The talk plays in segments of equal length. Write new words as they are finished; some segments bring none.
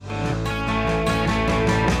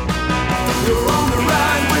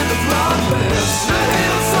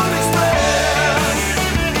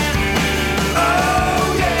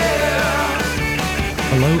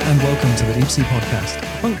Deep Sea Podcast,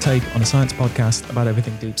 a punk take on a science podcast about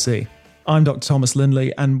everything deep sea. I'm Dr. Thomas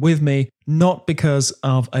Lindley, and with me, not because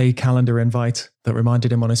of a calendar invite that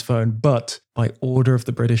reminded him on his phone, but by order of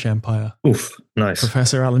the British Empire. Oof, nice.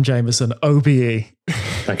 Professor Alan Jameson, OBE.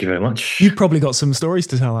 Thank you very much. You've probably got some stories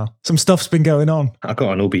to tell, Al. Some stuff's been going on. I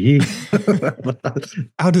got an OBE.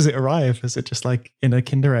 How does it arrive? Is it just like in a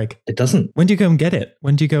Kinder Egg? It doesn't. When do you go and get it?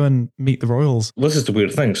 When do you go and meet the royals? This is the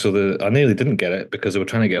weird thing. So I nearly didn't get it because they were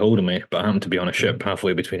trying to get hold of me, but I happened to be on a ship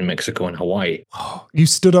halfway between Mexico and Hawaii. Oh, you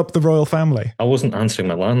stood up the royal family? I wasn't answering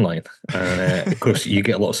my landline. And of course, you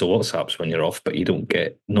get lots of WhatsApps when you're off, but you don't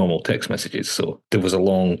get normal text messages. So there was a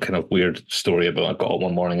long kind of weird story about I got up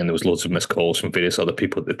one morning and there was loads of missed calls from various other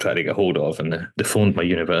people that tried to get hold of, and they phoned my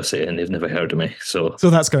university and they've never heard of me. So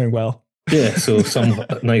that's going well. Yeah, so some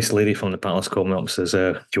nice lady from the palace called me up and says,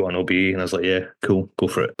 do you want an OBE? And I was like, yeah, cool, go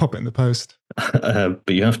for it. Pop it in the post. But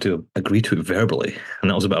you have to agree to it verbally.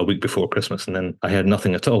 And that was about a week before Christmas. And then I heard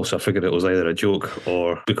nothing at all. So I figured it was either a joke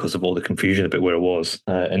or because of all the confusion about where it was,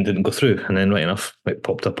 and didn't go through. And then right enough, it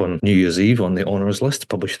popped up on New Year's Eve on the honours list,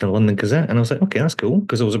 published in the London Gazette. And I was like, okay, that's cool.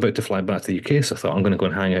 Because I was about to fly back to the UK. So I thought I'm going to go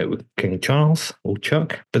and hang out with King Charles, old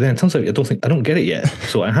Chuck. But then it turns out I don't get it yet.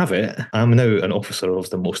 So I have it. I'm now an officer of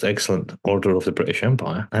the most excellent order of the British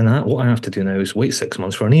Empire. And what I have to do now is wait 6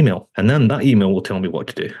 months for an email. And then that email will tell me what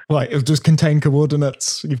to do. Right, it'll just contain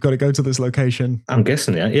coordinates. You've got to go to this location. I'm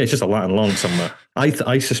guessing, yeah. Yeah, it's just a Latin long somewhere.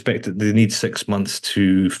 I suspect that they need 6 months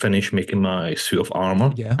to finish making my suit of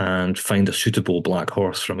armour and find a suitable black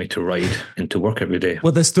horse for me to ride into work every day.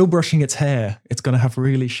 Well, they're still brushing its hair. It's going to have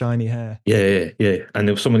really shiny hair. Yeah. And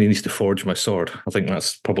if somebody needs to forge my sword, I think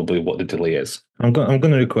that's probably what the delay is. I'm going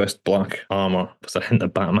to request black armour with a hint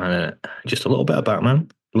of Batman in it. Just a little bit of Batman.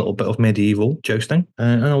 A little bit of medieval jousting,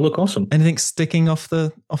 and I'll look awesome. Anything sticking off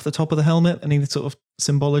the top of the helmet? Any sort of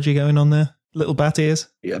symbology going on there? Little bat ears?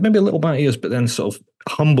 Yeah, maybe a little bat ears, but then sort of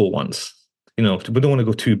humble ones. You know, we don't want to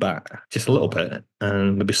go too bat, just a little bit,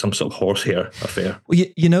 and maybe some sort of horsehair affair. Well,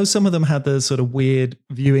 you know, some of them had the sort of weird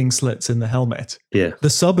viewing slits in the helmet. Yeah. The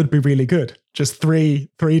sub would be really good. Just three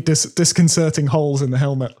disconcerting holes in the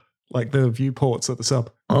helmet, like the viewports of the sub.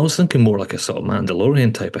 I was thinking more like a sort of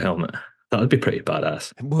Mandalorian type of helmet. That would be pretty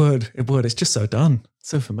badass. It would. It's just so done.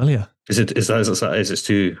 So familiar. Is it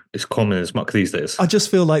it's common as muck these days? I just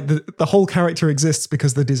feel like the whole character exists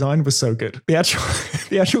because the design was so good. The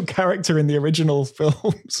actual character in the original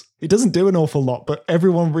films, he doesn't do an awful lot, but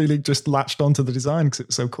everyone really just latched onto the design because it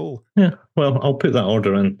was so cool. Yeah, well, I'll put that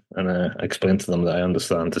order in and explain to them that I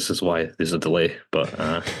understand this is why there's a delay,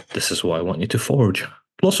 but this is why I want you to forge.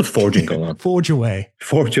 Lots of forging going on. Forge away.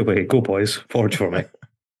 Go boys, forge for me.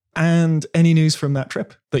 And any news from that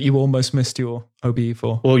trip that you almost missed your OBE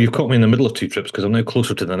for? Well, you've caught me in the middle of two trips because I'm now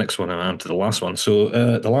closer to the next one than I am to the last one. So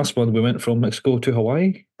the last one, we went from Mexico to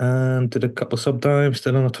Hawaii and did a couple of sub dives,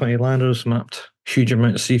 did another 20 landers, mapped huge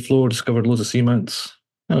amount of seafloor, discovered loads of seamounts.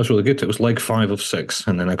 That was really good. It was like 5 of 6,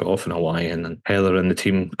 and then I got off in Hawaii, and then Heather and the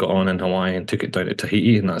team got on in Hawaii and took it down to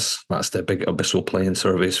Tahiti, and that's the big abyssal plain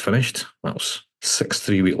surveys finished. That was 6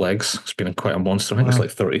 3-week legs. It's been quite a monster. I think it's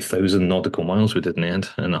like 30,000 nautical miles we did in the end,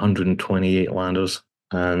 and 128 landers.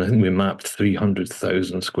 And I think we mapped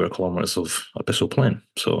 300,000 square kilometres of abyssal plain.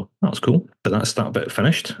 So that was cool. But that's that bit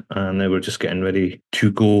finished. And now we're just getting ready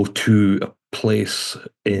to go to a place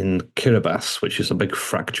in Kiribati, which is a big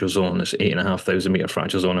fracture zone. It's 8,500 metre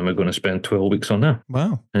fracture zone, and we're going to spend 12 weeks on there.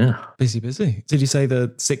 Wow. Yeah. Busy. Did you say the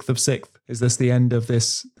 6th of 6th? Is this the end of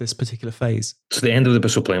this particular phase? It's the end of the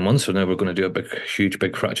abyssal plain one, so now we're going to do a huge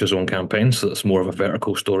fracture zone campaign, so it's more of a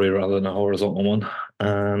vertical story rather than a horizontal one.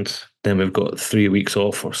 And then we've got 3 weeks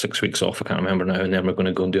off or 6 weeks off, I can't remember now, and then we're going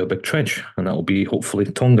to go and do a big trench, and that will be hopefully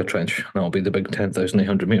Tonga Trench. That'll be the big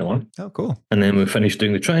 10,800 metre one. Oh, cool. And then when we finish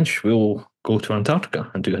doing the trench, we'll go to Antarctica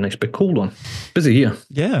and do a nice big cold one. Busy year.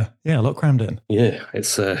 Yeah, a lot crammed in. Yeah,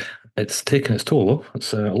 it's taken its toll though.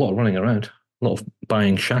 It's a lot of running around, a lot of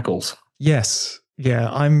buying shackles. Yes.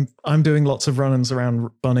 Yeah, I'm doing lots of run-ins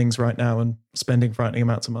around Bunnings right now and spending frightening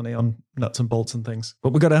amounts of money on nuts and bolts and things.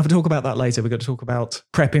 But we're going to have to talk about that later. We're going to talk about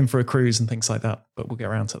prepping for a cruise and things like that, but we'll get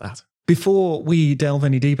around to that. Before we delve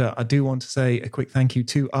any deeper, I do want to say a quick thank you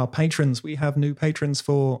to our patrons. We have new patrons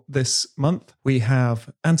for this month. We have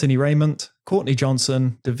Anthony Raymond, Courtney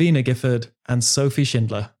Johnson, Davina Gifford, and Sophie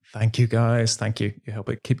Schindler. Thank you, guys. Thank you. You help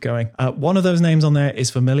it keep going. One of those names on there is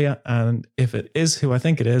familiar, and if it is who I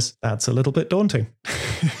think it is, that's a little bit daunting.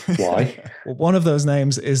 Why? Well, one of those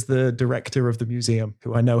names is the director of the museum,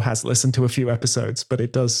 who I know has listened to a few episodes, but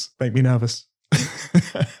it does make me nervous.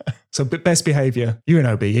 So best behavior. You're an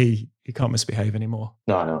OBE. You can't misbehave anymore.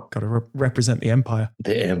 No. Got to represent the empire.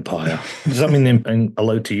 The Empire. Does that mean they're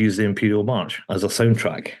allowed to use the Imperial March as a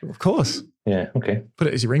soundtrack? Of course. Yeah, okay. Put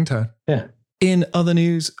it as your ringtone. Yeah. In other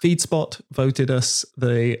news, FeedSpot voted us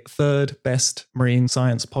the third best marine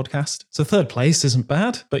science podcast. So third place isn't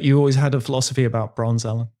bad, but you always had a philosophy about bronze,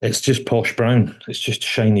 Alan. It's just posh brown. It's just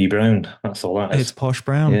shiny brown. That's all that is. It's posh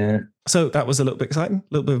brown. Yeah. So that was a little bit exciting, a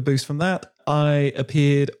little bit of a boost from that. I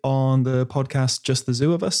appeared on the podcast Just the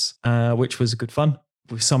Zoo of Us, which was good fun.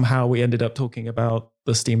 Somehow we ended up talking about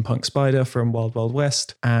the steampunk spider from Wild Wild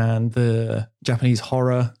West and the Japanese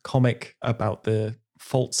horror comic about the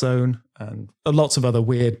fault zone and lots of other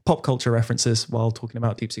weird pop culture references while talking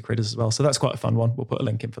about deep sea critters as well. So that's quite a fun one. We'll put a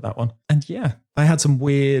link in for that one. And yeah, I had some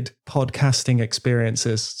weird podcasting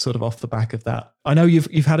experiences sort of off the back of that. I know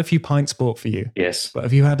you've had a few pints bought for you. Yes. But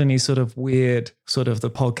have you had any sort of weird sort of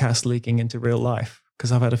the podcast leaking into real life?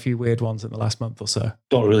 Because I've had a few weird ones in the last month or so.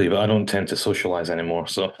 Not really, but I don't tend to socialize anymore.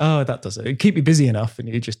 So Oh, that does it. It keep you busy enough and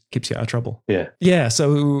it just keeps you out of trouble. yeah. Yeah.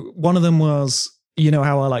 So one of them was, you know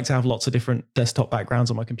how I like to have lots of different desktop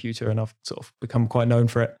backgrounds on my computer and I've sort of become quite known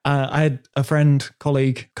for it. I had a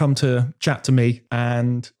colleague come to chat to me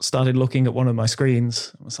and started looking at one of my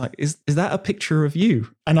screens. I was like, is that a picture of you?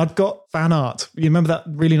 And I'd got fan art. You remember that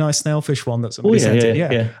really nice snailfish one that somebody sent in?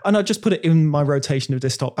 Yeah. And I just put it in my rotation of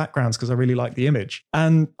desktop backgrounds because I really like the image.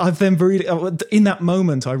 And I've then in that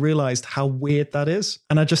moment, I realized how weird that is.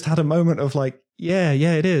 And I just had a moment of like, yeah,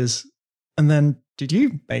 it is. And then, did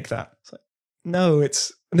you make that? It's like, no,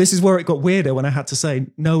 this is where it got weirder when I had to say,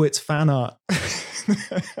 no, it's fan art.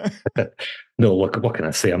 No, what can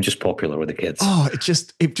I say? I'm just popular with the kids. Oh,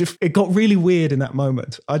 it got really weird in that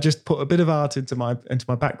moment. I just put a bit of art into my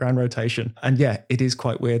background rotation. And yeah, it is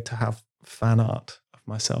quite weird to have fan art of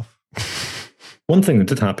myself. One thing that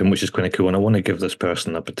did happen, which is kind of cool, and I want to give this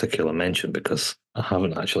person a particular mention because I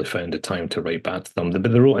haven't actually found the time to write back to them. But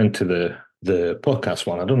they wrote into the podcast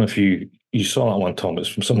one. I don't know if you saw that one, Tom. It's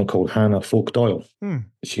from someone called Hannah Folk Doyle.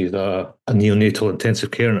 She's a neonatal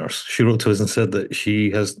intensive care nurse. She wrote to us and said that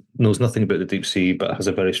she knows nothing about the deep sea, but has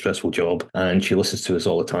a very stressful job, and she listens to us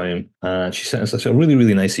all the time. And she sent us a really,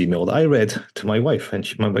 really nice email that I read to my wife, and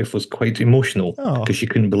my wife was quite emotional because she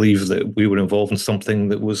couldn't believe that we were involved in something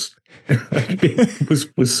that was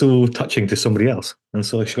was so touching to somebody else. And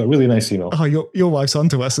so she got a really nice email. Oh, your wife's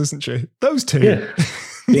onto us, isn't she? Those two. Yeah.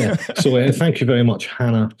 Yeah. So thank you very much,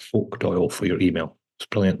 Hannah Folk Doyle, for your email. It's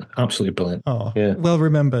brilliant. Absolutely brilliant. Oh, yeah. Well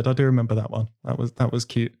remembered. I do remember that one. That was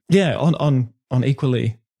cute. Yeah. On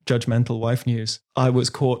equally judgmental wife news, I was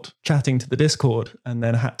caught chatting to the Discord and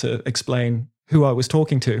then had to explain who I was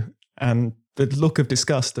talking to. And the look of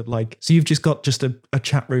disgust of like, so you've just got a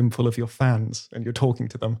chat room full of your fans and you're talking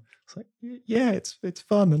to them. It's like, yeah, it's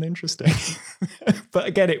fun and interesting. But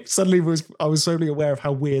again, I was suddenly aware of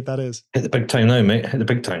how weird that is. Hit the big time now, mate. Hit the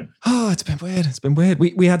big time. Oh, it's been weird.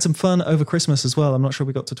 We had some fun over Christmas as well. I'm not sure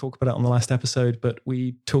we got to talk about it on the last episode, but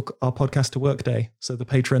we took our podcast to work day. So the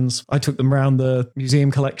patrons, I took them around the museum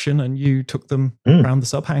collection and you took them around the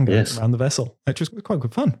sub hangar, around the vessel. It was quite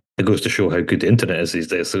good fun. It goes to show how good the internet is these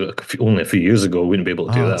days. So only a few years ago, we wouldn't be able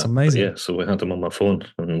to do that. That's amazing. But yeah, so we had them on my phone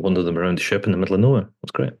and wandered them around the ship in the middle of nowhere. It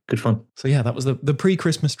was great. Good fun. So yeah, that was the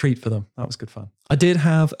pre-Christmas treat for them. That was good fun. I did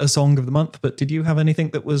have a song of the month, but did you have anything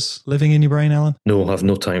that was living in your brain, Alan? No, I have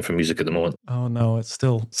no time for music at the moment. Oh no, it's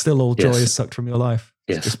still all joy is sucked from your life.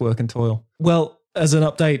 It's just work and toil. Well, as an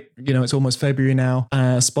update, it's almost February now.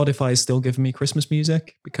 Spotify is still giving me Christmas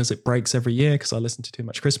music because it breaks every year because I listen to too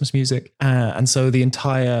much Christmas music. And so the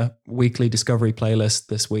entire weekly Discovery playlist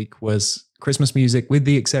this week was Christmas music with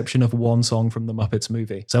the exception of one song from the Muppets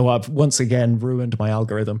movie. So I've once again ruined my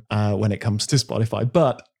algorithm when it comes to Spotify.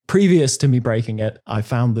 But previous to me breaking it, I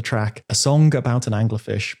found the track A Song About an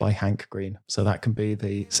Anglerfish by Hank Green. So that can be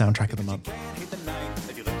the soundtrack of the month.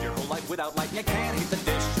 You can't hate the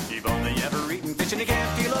dish. You've only ever eaten fish and you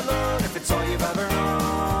can't feel alone if it's all you've ever known.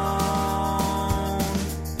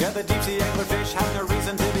 Yeah, the deep sea anglerfish have no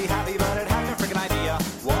reason to be happy, but it have no freaking idea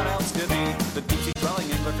what else to be. The deep sea dwelling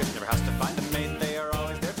anglerfish never has to find a mate. They are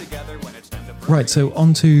always there together when it's time to. Right, so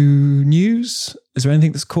on to news. Is there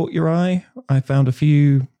anything that's caught your eye? I found a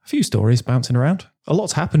few stories bouncing around. A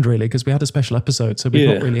lot's happened really because we had a special episode, so we've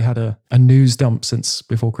not really had a news dump since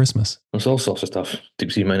before Christmas. There's all sorts of stuff.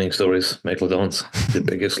 Deep sea mining stories, megalodons, the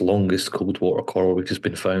biggest, longest cold water coral reef has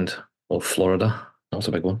been found off Florida. That was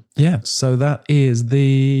a big one. Yeah, so that is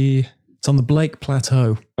it's on the Blake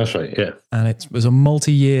Plateau. That's right, yeah. And it was a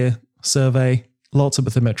multi-year survey lots of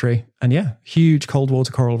bathymetry, and yeah, huge cold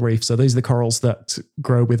water coral reef. So these are the corals that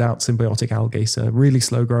grow without symbiotic algae. So really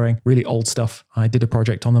slow growing, really old stuff. I did a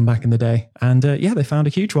project on them back in the day, and yeah, they found a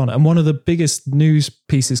huge one. And one of the biggest news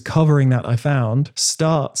pieces covering that I found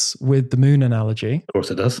starts with the moon analogy. Of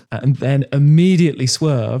course it does. And then immediately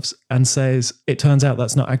swerves and says, it turns out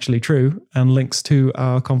that's not actually true, and links to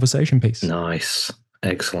our conversation piece. Nice.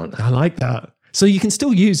 Excellent. I like that. So you can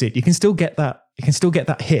still use it. You can still get that. You can still get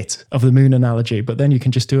that hit of the moon analogy, but then you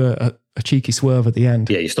can just do a cheeky swerve at the end.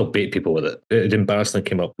 Yeah, you still bait people with it. It embarrassingly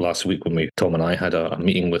came up last week when Tom and I had a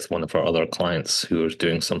meeting with one of our other clients who was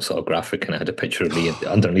doing some sort of graphic, and it had a picture of me. And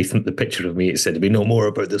underneath the picture of me, it said, "We know more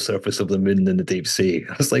about the surface of the moon than the deep sea."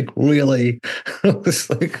 I was like, really? I was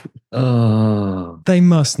like, oh. They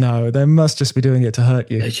must know. They must just be doing it to hurt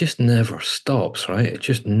you. It just never stops, right? It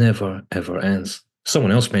just never, ever ends.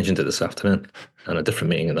 Someone else mentioned it this afternoon in a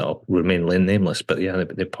different meeting that'll remain nameless, but yeah,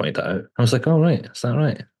 they pointed that out. I was like, oh, right, is that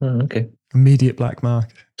right? Oh, okay. Immediate black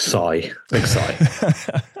mark. Sigh. Big sigh.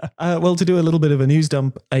 Well, to do a little bit of a news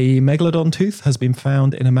dump, a megalodon tooth has been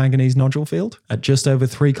found in a manganese nodule field at just over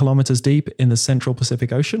 3 kilometers deep in the central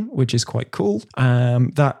Pacific Ocean, which is quite cool.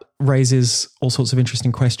 That raises all sorts of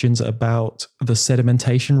interesting questions about the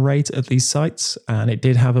sedimentation rate at these sites. And it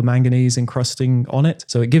did have a manganese encrusting on it.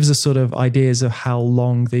 So it gives us sort of ideas of how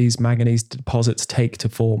long these manganese deposits take to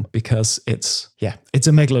form, because it's a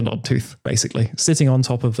megalodon tooth, basically, sitting on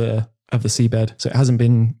top of the seabed. So it hasn't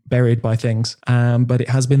been buried by things, but it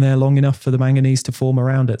has been there long enough for the manganese to form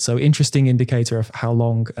around it. So interesting indicator of how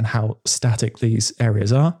long and how static these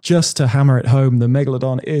areas are. Just to hammer it home, the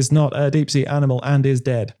megalodon is not a deep sea animal and is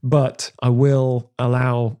dead. But I will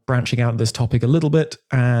allow branching out this topic a little bit.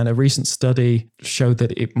 And a recent study showed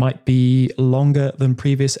that it might be longer than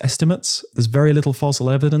previous estimates. There's very little fossil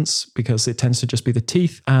evidence because it tends to just be the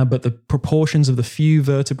teeth. But the proportions of the few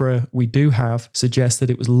vertebrae we do have suggest that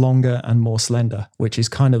it was longer and more slender, which is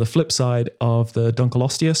kind of the flip side of the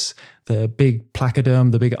Dunkleosteus, the big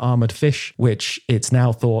placoderm, the big armored fish, which it's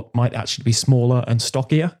now thought might actually be smaller and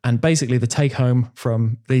stockier. And basically the take home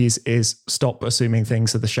from these is stop assuming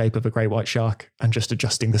things are the shape of a great white shark and just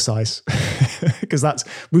adjusting the size. Because that's,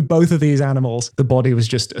 with both of these animals, the body was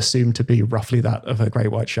just assumed to be roughly that of a great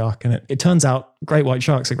white shark. And it turns out great white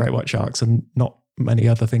sharks are great white sharks and not many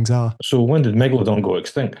other things are. So when did megalodon go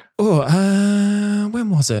extinct? When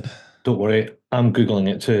was it? Don't worry, I'm Googling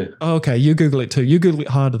it too. Oh, okay, you Google it too. You Google it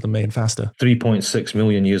harder than me and faster. 3.6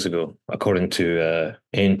 million years ago, according to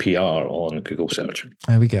NPR on Google search.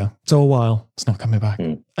 There we go. So a while. It's not coming back.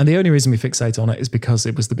 And the only reason we fixate on it is because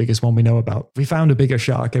it was the biggest one we know about. If we found a bigger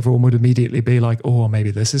shark, everyone would immediately be like, oh, maybe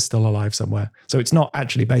this is still alive somewhere. So it's not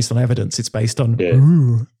actually based on evidence. It's based on,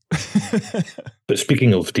 ooh. But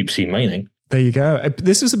speaking of deep sea mining, there you go.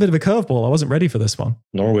 This was a bit of a curveball. I wasn't ready for this one.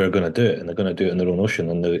 Norway are going to do it, and they're going to do it in their own ocean.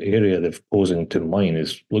 And the area they're proposing to mine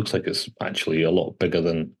looks like it's actually a lot bigger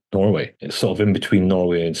than Norway. It's sort of in between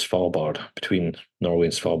Norway and Svalbard, between Norway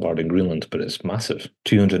and Svalbard and Greenland, but it's massive.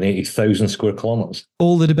 280,000 square kilometers.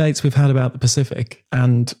 All the debates we've had about the Pacific,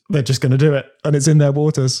 and they're just going to do it, and it's in their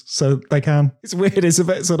waters, so they can. It's weird. It's a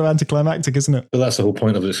bit sort of anticlimactic, isn't it? But that's the whole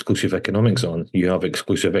point of the exclusive economic zone. You have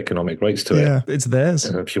exclusive economic rights to it. Yeah, it's theirs.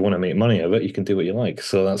 And if you want to make money of it, you can do what you like.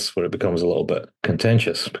 So that's where it becomes a little bit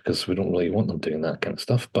contentious, because we don't really want them doing that kind of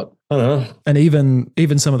stuff. But I don't know. And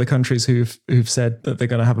even some of the countries who've said that they're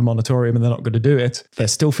going to have a moratorium and they're not going to do it, they're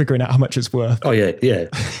still figuring out how much it's worth. Oh, yeah. Yeah.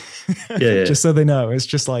 Just so they know. It's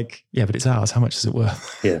just like, yeah, but it's ours. How much is it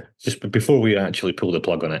worth? Yeah. Just before we actually pull the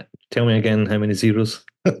plug on it, tell me again how many zeros?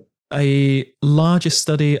 A larger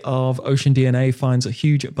study of ocean DNA finds a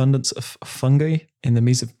huge abundance of fungi in the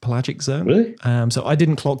mesopelagic zone. Really? So I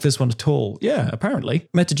didn't clock this one at all. Yeah, apparently.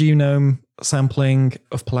 Metagenome sampling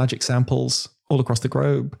of pelagic samples all across the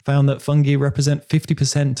globe found that fungi represent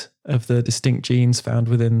 50% of the distinct genes found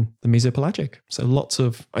within the mesopelagic. So lots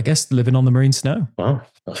of, I guess, living on the marine snow. Wow,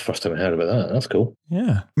 that's the first time I heard about that. That's cool.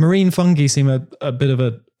 Yeah. Marine fungi seem a bit of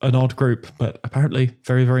an odd group, but apparently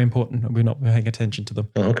very, very important, and we're not paying attention to them.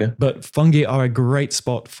 Oh, okay. But fungi are a great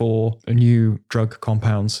spot for new drug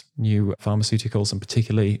compounds, new pharmaceuticals, and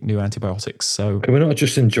particularly new antibiotics. So can we not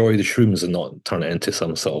just enjoy the shrooms and not turn it into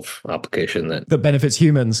some sort of application that benefits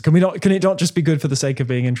humans? Can it not just be good for the sake of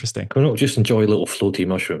being interesting? Can we not just enjoy little floaty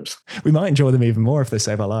mushrooms? We might enjoy them even more if they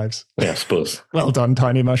save our lives. Yeah, I suppose. Well done,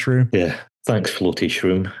 tiny mushroom. Yeah. Thanks, floaty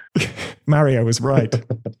shroom. Mario was right.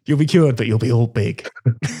 You'll be cured, but you'll be all big.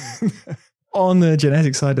 On the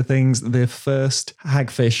genetic side of things, the first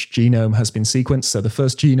hagfish genome has been sequenced. So the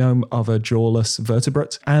first genome of a jawless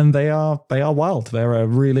vertebrate, and they are wild. They're a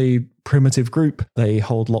really primitive group. They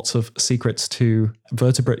hold lots of secrets to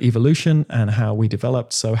vertebrate evolution and how we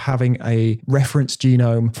developed. So having a reference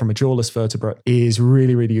genome from a jawless vertebrate is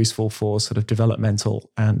really, really useful for sort of developmental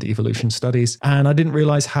and evolution studies. And I didn't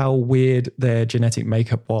realize how weird their genetic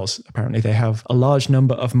makeup was. Apparently they have a large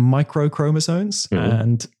number of microchromosomes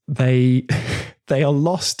and they are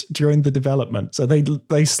lost during the development. So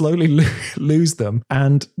they slowly lose them,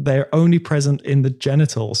 and they're only present in the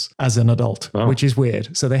genitals as an adult, which is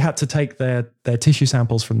weird. So they had to take their tissue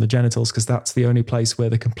samples from the genitals because that's the only place where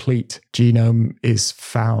the complete genome is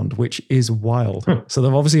found, which is wild. So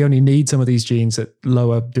they've obviously only need some of these genes at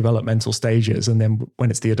lower developmental stages, and then when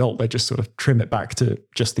it's the adult, they just sort of trim it back to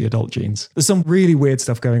just the adult genes. There's some really weird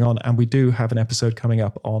stuff going on, and we do have an episode coming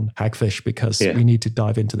up on hagfish because we need to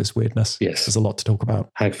dive into this weirdness. Yes. There's a lot to talk about.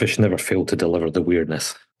 Hagfish never fail to deliver the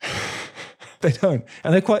weirdness. They don't.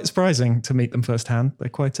 And they're quite surprising to meet them firsthand. They're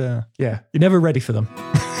quite, you're never ready for them.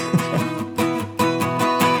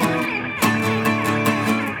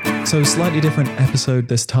 So slightly different episode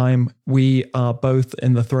this time. We are both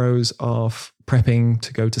in the throes of prepping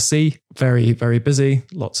to go to sea. Very, very busy.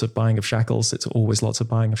 Lots of buying of shackles. It's always lots of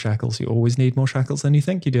buying of shackles. You always need more shackles than you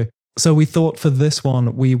think you do. So we thought for this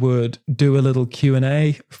one, we would do a little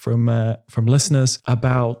Q&A from listeners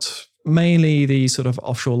about mainly the sort of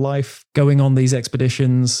offshore life, going on these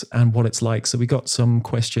expeditions and what it's like. So we got some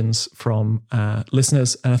questions from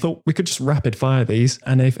listeners, and I thought we could just rapid fire these.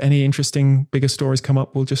 And if any interesting bigger stories come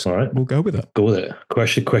up, we'll go with it. Go with it.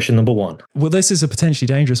 Question number 1. Well, this is a potentially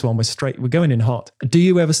dangerous one. We're going in hot. Do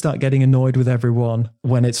you ever start getting annoyed with everyone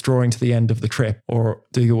when it's drawing to the end of the trip, or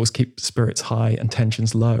do you always keep spirits high and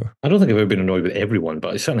tensions low? I don't think I've ever been annoyed with everyone,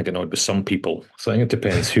 but I certainly get annoyed with some people. So I think it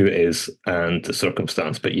depends who it is and the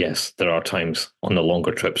circumstance. But yes, there are times on the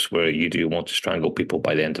longer trips where you do want to strangle people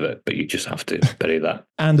by the end of it, but you just have to bury that.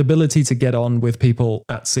 And ability to get on with people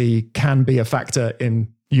at sea can be a factor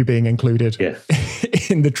in you being included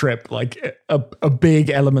in the trip. Like a big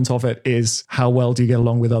element of it is how well do you get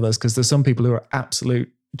along with others? Because there's some people who are absolute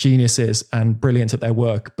geniuses and brilliant at their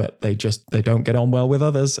work, but they don't get on well with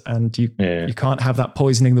others, and you can't have that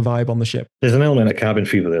poisoning the vibe on the ship. There's an element of cabin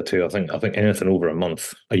fever there too. I think anything over a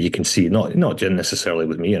month, you can see not necessarily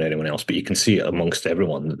with me and anyone else, but you can see it amongst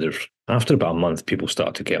everyone that there's after about a month, people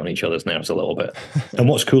start to get on each other's nerves a little bit. And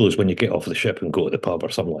what's cool is when you get off the ship and go to the pub or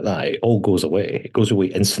something like that, it all goes away. It goes away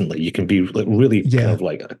instantly. You can be like really kind of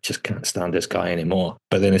like, I just can't stand this guy anymore.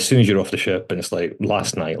 But then as soon as you're off the ship and it's like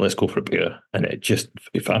last night, let's go for a beer, and it just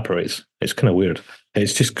evaporates. It's kind of weird.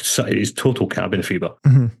 It's total cabin fever.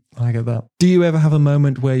 Mm-hmm. I get that. Do you ever have a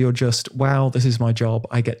moment where you're just, wow, this is my job,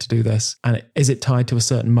 I get to do this? And is it tied to a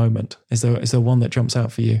certain moment? Is there one that jumps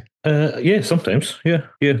out for you? Yeah, sometimes. Yeah.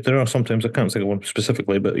 There are sometimes. I can't think of one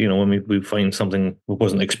specifically, but when we find something we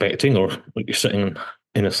wasn't expecting, or like you're sitting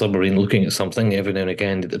in a submarine looking at something, every now and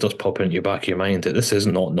again it does pop into your back of your mind that this is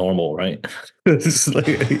not normal, right? It's like,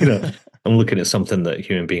 I'm looking at something that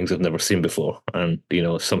human beings have never seen before, and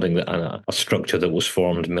something that a structure that was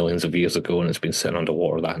formed millions of years ago and it's been sitting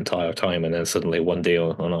underwater that entire time, and then suddenly one day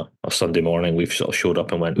on a Sunday morning we've sort of showed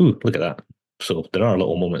up and went, ooh, look at that. So there are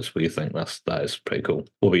little moments where you think that is pretty cool.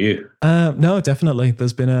 What about you? No, definitely.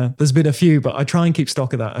 There's been a few, but I try and keep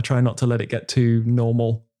stock of that. I try not to let it get too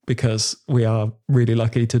normal, because we are really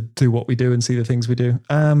lucky to do what we do and see the things we do.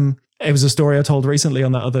 It was a story I told recently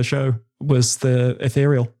on that other show, was the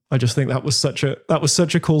ethereal. I just think that was such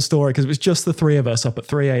a cool story, because it was just the three of us up at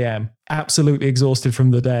 3 a.m, absolutely exhausted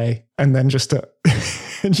from the day, and then just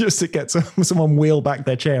to get someone wheel back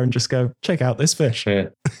their chair and just go, check out this fish. Yeah.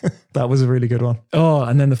 That was a really good one. Oh,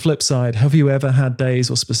 and then the flip side, have you ever had days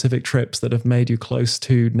or specific trips that have made you close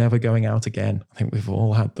to never going out again? I think we've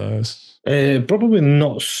all had those. Probably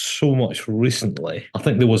not so much recently. I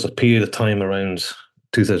think there was a period of time around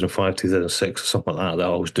 2005, 2006, or something like that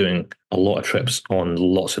I was doing a lot of trips on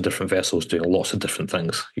lots of different vessels, doing lots of different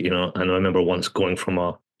things, And I remember once going from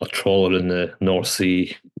a trawler in the North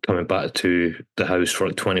Sea, coming back to the house for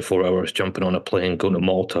like 24 hours, jumping on a plane, going to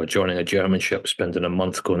Malta, joining a German ship, spending a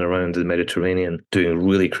month going around the Mediterranean, doing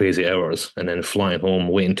really crazy hours, and then flying home,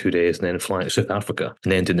 waiting 2 days, and then flying to South Africa,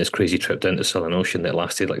 and then doing this crazy trip down to the Southern Ocean that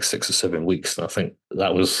lasted like 6 or 7 weeks. And I think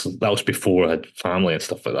that was before I had family and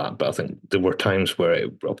stuff like that. But I think there were times where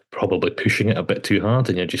it was probably pushing it a bit too hard,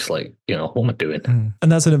 and you're just like, what am I doing?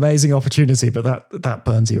 And that's an amazing opportunity, but that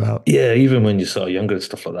burns you out. Yeah, even when you're sort of younger and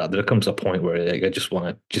stuff like that, there comes a point where I just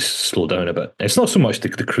want to just slow down a bit. It's not so much the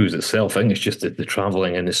cruise itself. I think it's just the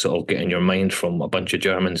traveling and the sort of getting your mind from a bunch of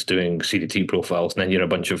Germans doing CDT profiles, and then you're a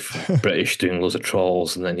bunch of British doing loads of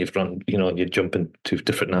trawls, and then you've run, you jump into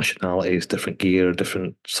different nationalities, different gear,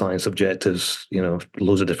 different science objectives,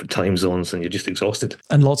 loads of different time zones, and you're just exhausted.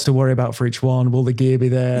 And lots to worry about for each one. Will the gear be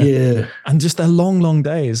there? Yeah. And just they're long, long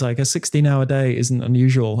days. Like a 16-hour day isn't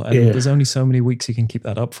unusual. And there's only so many weeks you can keep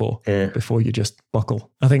that up for before you just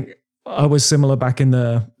buckle. I think I was similar back in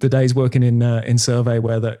the days working in survey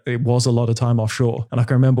where it was a lot of time offshore. And I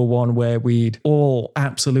can remember one where we'd all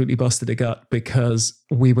absolutely busted a gut because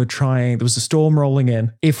we were trying, there was a storm rolling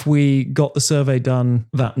in. If we got the survey done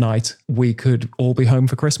that night, we could all be home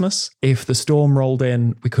for Christmas. If the storm rolled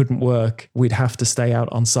in, we couldn't work, we'd have to stay out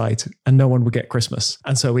on site and no one would get Christmas.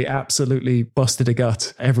 And so we absolutely busted a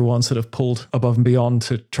gut. Everyone sort of pulled above and beyond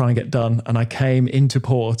to try and get done. And I came into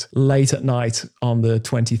port late at night on the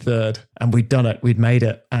 23rd and we'd done it, we'd made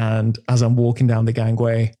it. And as I'm walking down the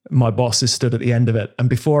gangway, my boss is stood at the end of it. And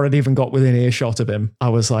before I'd even got within earshot of him, I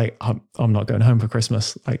was like, I'm not going home for Christmas.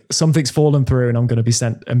 Like something's fallen through and I'm going to be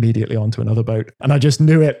sent immediately onto another boat. And I just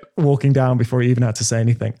knew it walking down before he even had to say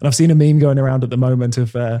anything. And I've seen a meme going around at the moment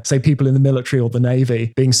of, say, people in the military or the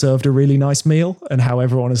Navy being served a really nice meal and how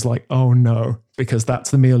everyone is like, oh no, because that's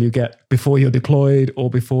the meal you get before you're deployed or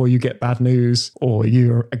before you get bad news or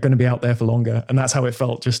you're going to be out there for longer. And that's how it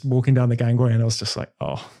felt just walking down the gangway. And I was just like,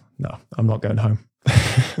 oh no, I'm not going home.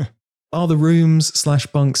 Are the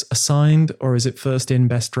rooms/bunks assigned or is it first in,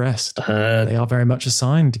 best dressed? They are very much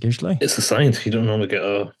assigned usually. It's assigned. You don't normally get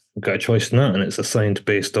a choice in that, and it's assigned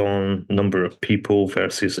based on number of people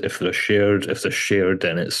versus if they're shared. If they're shared,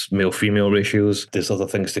 then it's male-female ratios. There's other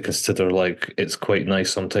things to consider, like it's quite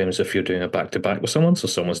nice sometimes if you're doing a back-to-back with someone, so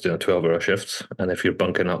someone's doing a 12-hour shift, and if you're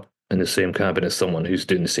bunking up in the same cabin as someone who's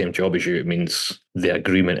doing the same job as you, it means the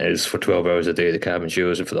agreement is for 12 hours a day the cabin's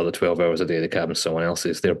yours, and for the other 12 hours a day the cabin's someone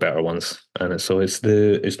else's. They're better ones, and so it's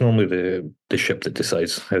normally the ship that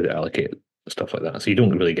decides how to allocate stuff like that. So you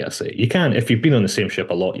don't really get a say. You can, if you've been on the same ship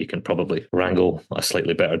a lot, you can probably wrangle a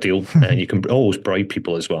slightly better deal, and you can always bribe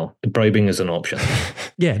people as well. Bribing is an option.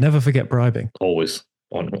 Yeah, never forget bribing. Always.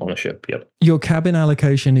 On a ship, yep. Your cabin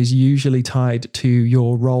allocation is usually tied to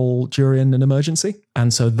your role during an emergency.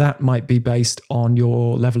 And so that might be based on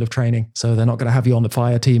your level of training. So they're not going to have you on the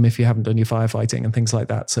fire team if you haven't done your firefighting and things like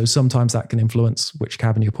that. So sometimes that can influence which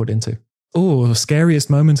cabin you're put into. Oh, scariest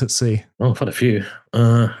moment at sea. Oh, I've had a few.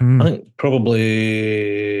 I think probably,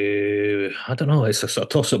 I don't know, it's a sort of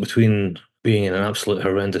toss-up between being in an absolute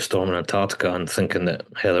horrendous storm in Antarctica and thinking that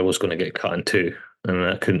Heather was going to get cut in two. And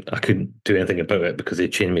I couldn't do anything about it because they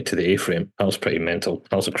chained me to the A-frame. That was pretty mental.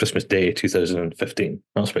 That was on Christmas Day, 2015.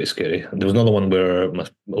 That was pretty scary. And there was another one where my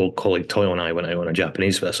old colleague Toyo and I went out on a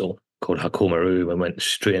Japanese vessel called Hakomaru and went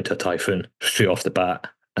straight into a typhoon, straight off the bat.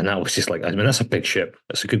 And that was just like, I mean, that's a big ship.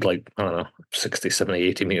 It's a good, like, I don't know, 60, 70,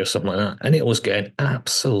 80 meters, something like that. And it was getting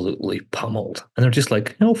absolutely pummeled. And they're just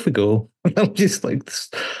like, off we go. And I'm just like,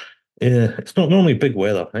 yeah, it's not normally big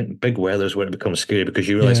weather. I think big weather is where it becomes scary because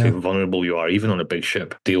you realize how vulnerable you are. Even on a big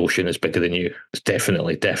ship, the ocean is bigger than you. It's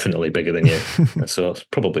definitely bigger than you. And so it's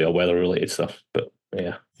probably all weather-related stuff. But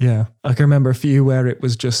yeah. Yeah. I can remember a few where it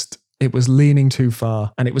was leaning too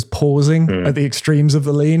far and it was pausing at the extremes of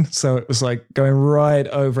the lean. So it was like going right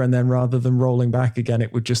over and then rather than rolling back again,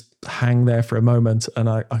 it would just hang there for a moment. And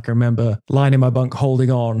I can remember lying in my bunk holding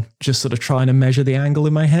on, just sort of trying to measure the angle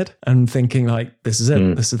in my head and thinking like, this is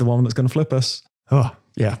it. This is the one that's going to flip us. Oh,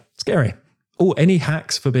 yeah. Scary. Oh, any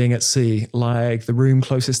hacks for being at sea? Like the room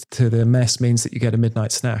closest to the mess means that you get a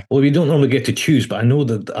midnight snack. Well, you don't normally get to choose, but I know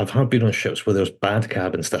that I've been on ships where there's bad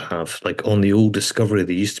cabins to have. Like on the old Discovery,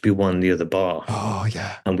 there used to be one near the bar. Oh,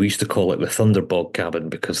 yeah. And we used to call it the Thunderbog cabin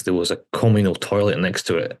because there was a communal toilet next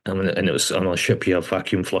to it. And it was on a ship, you have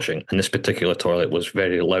vacuum flushing. And this particular toilet was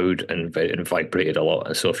very loud and vibrated a lot.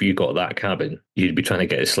 And so if you got that cabin, you'd be trying to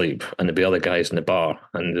get to sleep. And there'd be other guys in the bar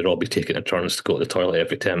and they'd all be taking their turns to go to the toilet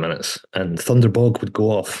every 10 minutes. And Thunderbog would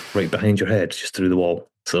go off right behind your head, just through the wall.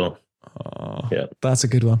 So, yeah. That's a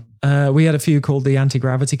good one. We had a few called the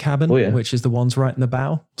anti-gravity cabin, which is the ones right in the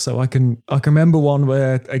bow. So I can remember one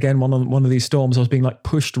where, again, one of these storms, I was being like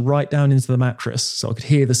pushed right down into the mattress. So I could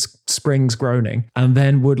hear the springs groaning and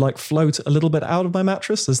then would like float a little bit out of my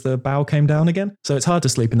mattress as the bow came down again. So it's hard to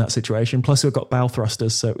sleep in that situation. Plus we've got bow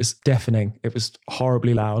thrusters. So it was deafening. It was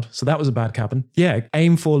horribly loud. So that was a bad cabin. Yeah.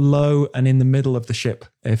 Aim for low and in the middle of the ship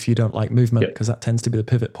if you don't like movement, because that tends to be the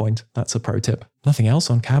pivot point. That's a pro tip. Nothing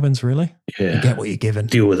else on cabins, really. Yeah. You get what you're given.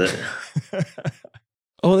 Deal with it.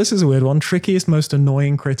 Oh, this is a weird one. Trickiest, most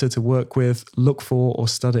annoying critter to work with, look for, or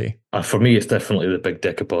study. For me, it's definitely the big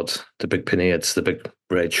decapods, the big pinnaeads, the big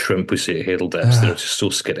red shrimp we see at Hadal depths. They're just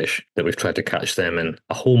so skittish that we've tried to catch them in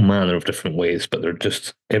a whole manner of different ways, but they're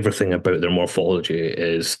just, everything about their morphology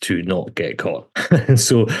is to not get caught. And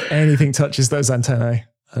so anything touches those antennae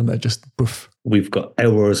and they're just poof. We've got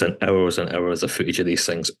hours and hours and hours of footage of these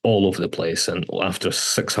things all over the place, and after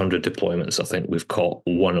 600 deployments, I think we've caught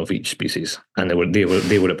one of each species, and they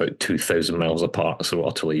were about 2,000 miles apart, so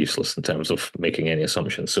utterly useless in terms of making any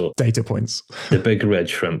assumptions. So data points. The big red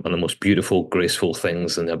shrimp are the most beautiful, graceful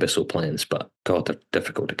things in the abyssal plains, but God, they're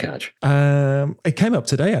difficult to catch. It came up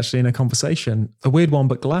today actually in a conversation. A weird one,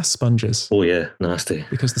 but glass sponges. Oh yeah, nasty.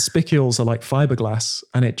 Because the spicules are like fiberglass,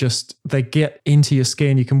 and they get into your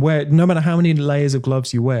skin. You can wear no matter how many layers of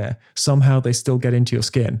gloves you wear, somehow they still get into your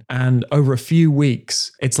skin. And over a few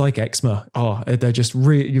weeks, it's like eczema. Oh, they're just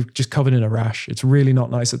you're just covered in a rash. It's really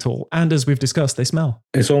not nice at all. And as we've discussed, they smell.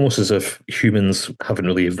 It's almost as if humans haven't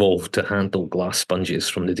really evolved to handle glass sponges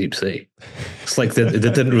from the deep sea. It's like they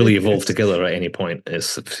didn't really evolve together at any point. It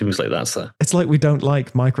seems like that's a... It's like we don't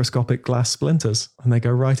like microscopic glass splinters, and they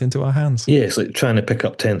go right into our hands. Yeah, it's like trying to pick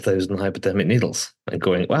up 10,000 hypodermic needles and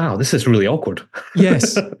going, wow, this is really awkward.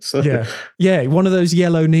 Yes. Yeah, one of those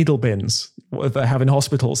yellow needle bins that they have in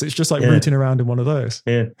hospitals. It's just like rooting around in one of those.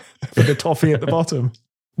 Yeah. With the toffee at the bottom.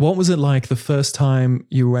 What was it like the first time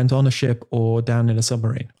you went on a ship or down in a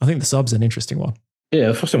submarine? I think the sub's an interesting one. Yeah,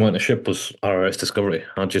 the first time I went on a ship was RRS Discovery.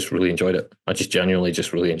 I just really enjoyed it. I just genuinely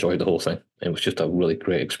just really enjoyed the whole thing. It was just a really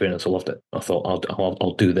great experience. I loved it. I thought,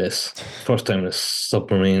 I'll do this. First time in a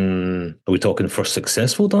submarine, are we talking first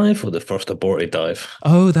successful dive or the first aborted dive?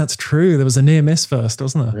 Oh, that's true. There was a near miss first,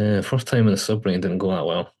 wasn't there? Yeah, first time in a submarine didn't go that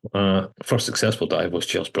well. First successful dive was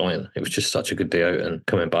just brilliant. It was just such a good day out and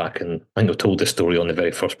coming back. And I think I've told this story on the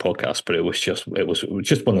very first podcast, but it was just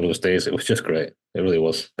one of those days. It was just great. It really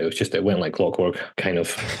was. It went like clockwork, kind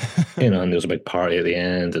of, and there was a big party at the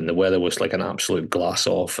end, and the weather was like an absolute glass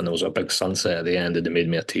off, and there was a big sunset at the end, and they made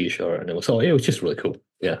me a t-shirt, and it was just really cool.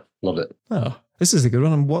 Yeah, loved it. Oh, this is a good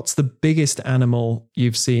one. And what's the biggest animal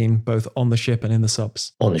you've seen both on the ship and in the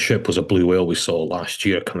subs? On the ship was a blue whale we saw last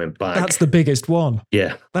year coming back. That's the biggest one.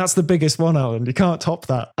 Yeah. That's the biggest one, Alan. You can't top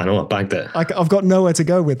that. I know, I bagged it. I've got nowhere to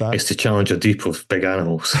go with that. It's to challenge a deep of big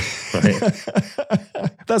animals, right?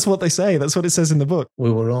 That's what they say. That's what it says in the book.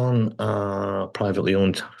 We were on a privately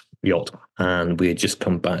owned yacht, and we had just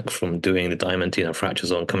come back from doing the Diamantina fracture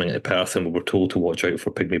zone coming into Perth, and we were told to watch out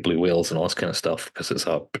for pygmy blue whales and all this kind of stuff because it's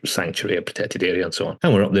a sanctuary, a protected area and so on.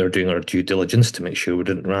 And we're up there doing our due diligence to make sure we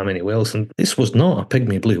didn't ram any whales, and this was not a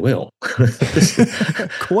pygmy blue whale.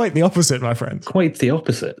 Quite the opposite, my friend. Quite the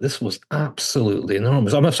opposite. This was absolutely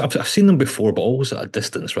enormous. I've seen them before, but always at a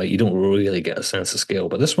distance, right? You don't really get a sense of scale,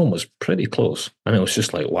 but this one was pretty close. And it was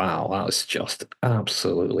just like, wow, that was just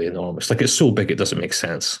absolutely enormous. Like, it's so big it doesn't make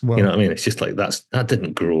sense. Well, you know what I mean? It's just like that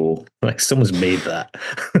didn't grow. Like, someone's made that.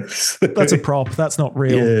 That's a prop. That's not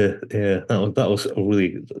real. Yeah. That was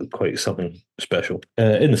really quite something special.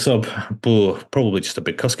 In the sub, probably just a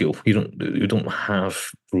big cuskeel. You don't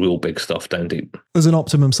have real big stuff down deep. There's an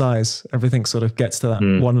optimum size. Everything sort of gets to that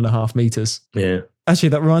 1.5 meters. Yeah. Actually,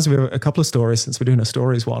 that reminds me of a couple of stories since we're doing a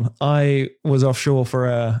stories one. I was offshore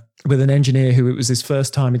with an engineer who it was his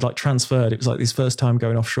first time. He'd like transferred. It was like his first time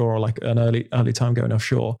going offshore, or like an early time going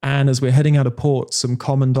offshore. And as we're heading out of port, some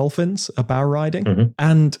common dolphins are bow riding. Mm-hmm.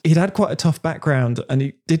 And he'd had quite a tough background and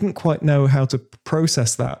he didn't quite know how to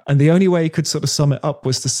process that. And the only way he could sort of sum it up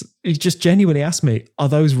was he just genuinely asked me, are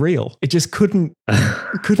those real? It just couldn't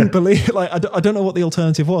believe it. Like, I don't know what the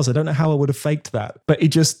alternative was. I don't know how I would have faked that. But he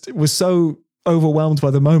just was so overwhelmed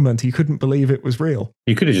by the moment, he couldn't believe it was real.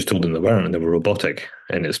 You could have just told them they weren't and they were robotic,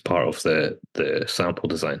 and it's part of the sample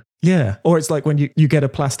design. Yeah. Or it's like when you get a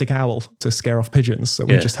plastic owl to scare off pigeons, so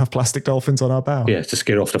we just have plastic dolphins on our bow. Yeah, to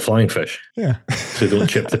scare off the flying fish. Yeah. So they don't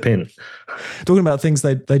chip the paint. Talking about things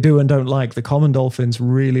they do and don't like, the common dolphins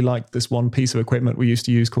really liked this one piece of equipment we used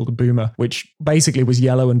to use called a boomer, which basically was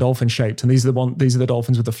yellow and dolphin shaped. And these are the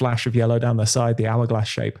dolphins with the flash of yellow down their side, the hourglass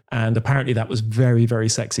shape. And apparently that was very, very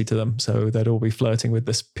sexy to them. So they'd all be flirting with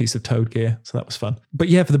this piece of toad gear. So that was fun. But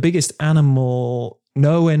yeah, for the biggest animal,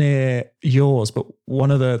 nowhere near yours, but one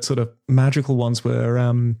of the sort of magical ones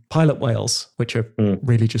were pilot whales, which are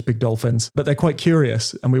really just big dolphins, but they're quite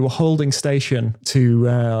curious. And we were holding station to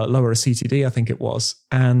lower a CTD, I think it was.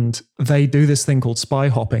 And they do this thing called spy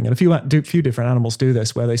hopping. And a few different animals do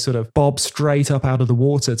this, where they sort of bob straight up out of the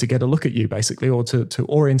water to get a look at you, basically, or to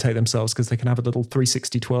orientate themselves, because they can have a little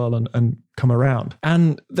 360 twirl and come around.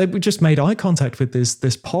 And they just made eye contact with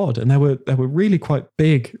this pod, and they were really quite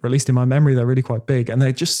big, or at least in my memory, they're really quite big. And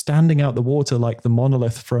they're just standing out the water like the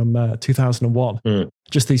monolith from 2001.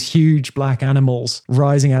 Just these huge black animals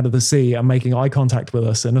rising out of the sea and making eye contact with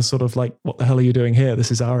us, and are sort of like, what the hell are you doing here?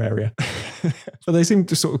 This is our area. But they seemed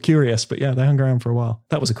sort of curious, but yeah, they hung around for a while.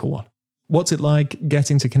 That was a cool one. What's it like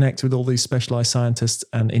getting to connect with all these specialized scientists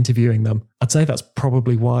and interviewing them? I'd say that's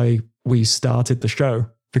probably why we started the show,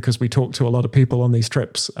 because we talked to a lot of people on these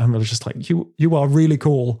trips, and we were just like, you are really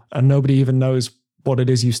cool, and nobody even knows what it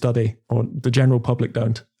is you study, or the general public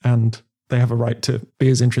don't, and they have a right to be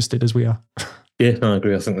as interested as we are. Yeah, no, I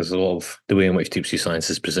agree. I think there's a lot of the way in which deep sea science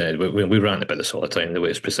is presented. We rant about this all the time, the way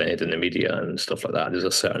it's presented in the media and stuff like that. There's a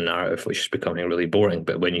certain narrative which is becoming really boring.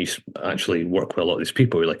 But when you actually work with a lot of these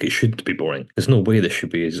people, you're like, it shouldn't be boring. There's no way this should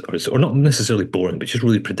be, or not necessarily boring, but just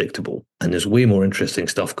really predictable. And there's way more interesting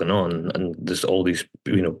stuff going on. And there's all these,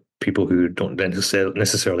 people who don't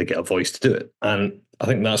necessarily get a voice to do it. And I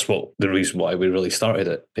think that's what the reason why we really started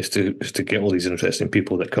it, is to get all these interesting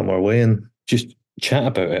people that come our way and just chat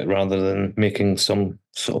about it, rather than making some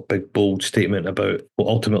sort of big bold statement about what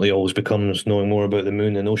ultimately always becomes knowing more about the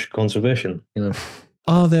moon and ocean conservation.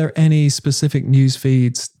 Are there any specific news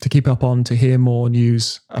feeds to keep up on to hear more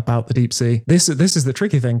news about the deep sea? This is the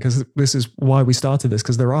tricky thing, because this is why we started this,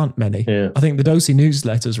 because there aren't many. Yeah. I think the Dosey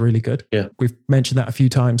newsletter is really good. Yeah. We've mentioned that a few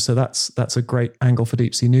times, so that's a great angle for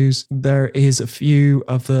deep sea news. There is a few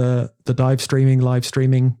of the live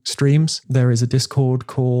streaming streams. There is a Discord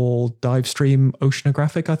called Dive Stream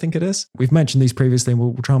Oceanographic, I think it is. We've mentioned these previously, and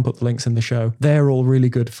we'll try and put the links in the show. They're all really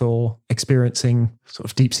good for experiencing sort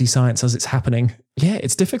of deep sea science as it's happening. Yeah,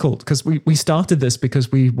 it's difficult, because we started this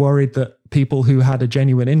because we worried that people who had a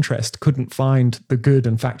genuine interest couldn't find the good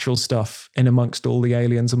and factual stuff in amongst all the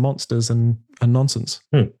aliens and monsters and nonsense.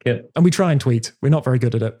 Yeah. And we try and tweet. We're not very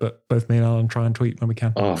good at it, but both me and Alan try and tweet when we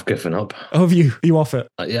can. Oh, I've given up. Oh, have you? Are you off it?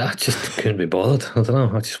 Yeah, I just couldn't be bothered. I don't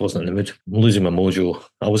know. I just wasn't in the mood. I'm losing my mojo.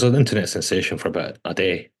 I was an internet sensation for about a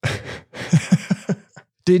day.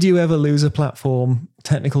 Did you ever lose a platform,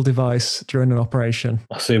 technical device during an operation?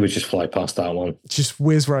 I say we just fly past that one. Just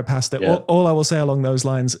whiz right past it. Yeah. All I will say along those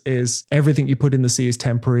lines is everything you put in the sea is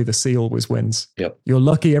temporary. The sea always wins. Yep. You're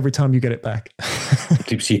lucky every time you get it back.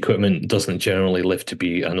 Deep sea equipment doesn't generally live to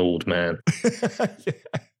be an old man. Yeah.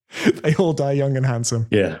 They all die young and handsome.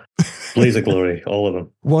 Yeah. Blaze of glory, all of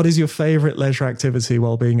them. What is your favorite leisure activity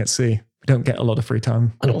while being at sea? We don't get a lot of free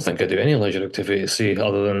time. I don't think I do any leisure activity at sea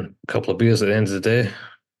other than a couple of beers at the end of the day.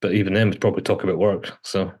 But even then, we'd probably talk about work.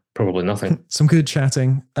 So probably nothing. Some good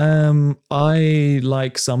chatting. I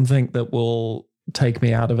like something that will take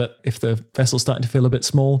me out of it if the vessel's starting to feel a bit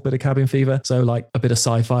small, bit of cabin fever. So like a bit of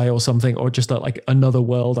sci-fi or something, or just like another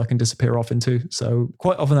world I can disappear off into. So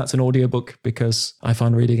quite often that's an audiobook, because I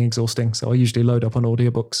find reading exhausting. So I usually load up on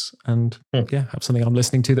audiobooks and have something I'm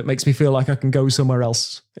listening to that makes me feel like I can go somewhere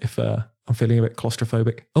else if I'm feeling a bit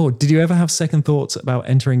claustrophobic. Oh, did you ever have second thoughts about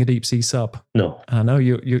entering a deep sea sub? No. I know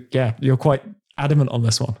you're quite adamant on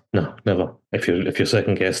this one. No, never. If you're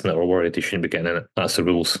second guessing it or worried, you shouldn't be getting in it. That's the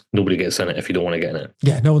rules. Nobody gets in it if you don't want to get in it.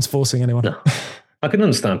 Yeah, no one's forcing anyone. No. I can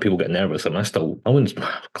understand people get nervous. I wouldn't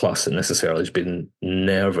class it necessarily as being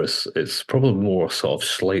nervous. It's probably more sort of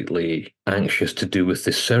slightly anxious to do with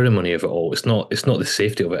the ceremony of it all. It's not the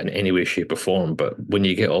safety of it in any way, shape, or form. But when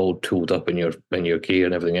you get all tooled up in your gear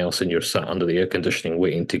and everything else, and you're sat under the air conditioning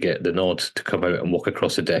waiting to get the nod to come out and walk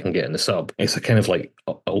across the deck and get in the sub, it's a kind of like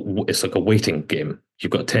it's like a waiting game.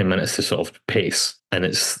 You've got 10 minutes to sort of pace. And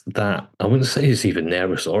it's that, I wouldn't say it's even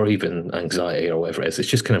nervous or even anxiety or whatever it is. It's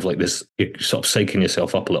just kind of like this, you're sort of psyching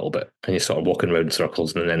yourself up a little bit, and you're sort of walking around in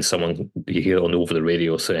circles, and then you hear on over the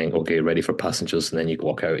radio saying, okay, ready for passengers. And then you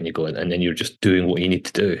walk out and you go in, and then you're just doing what you need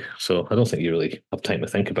to do. So I don't think you really have time to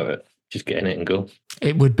think about it. Just get in it and go.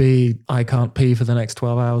 It would be, I can't pee for the next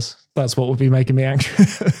 12 hours. That's what would be making me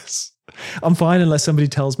anxious. I'm fine unless somebody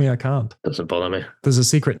tells me I can't. Doesn't bother me. There's a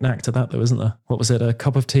secret knack to that, though, isn't there? What was it? A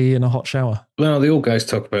cup of tea and a hot shower? Well, the old guys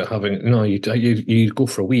talk about having, you go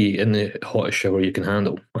for a wee in the hottest shower you can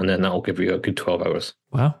handle, and then that'll give you a good 12 hours.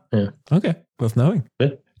 Wow. Yeah. Okay. Worth knowing. Yeah.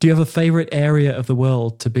 Do you have a favorite area of the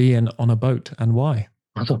world to be in on a boat, and why?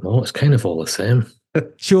 I don't know. It's kind of all the same.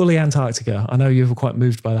 Surely Antarctica. I know you were quite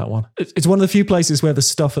moved by that one. It's one of the few places where there's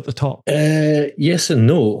stuff at the top. Yes and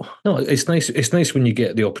no. No, it's nice. It's nice when you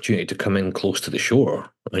get the opportunity to come in close to the shore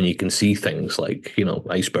and you can see things like,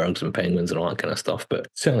 icebergs and penguins and all that kind of stuff. But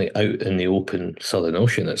certainly out in the open Southern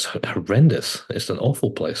Ocean, it's horrendous. It's an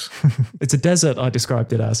awful place. It's a desert, I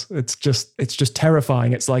described it as. It's just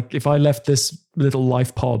terrifying. It's like if I left this little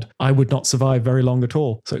life pod, I would not survive very long at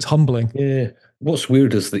all. So it's humbling. Yeah. What's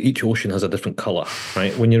weird is that each ocean has a different colour,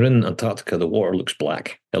 right? When you're in Antarctica, the water looks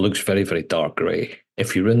black. It looks very, very dark grey.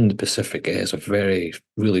 If you're in the Pacific, it has a very,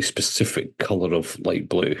 really specific colour of light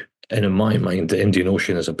blue. And in my mind, the Indian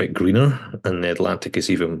Ocean is a bit greener and the Atlantic is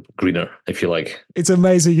even greener, if you like. It's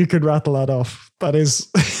amazing you could rattle that off. That is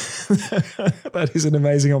that is an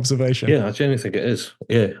amazing observation. Yeah, I genuinely think it is.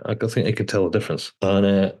 Yeah, I think I can tell the difference.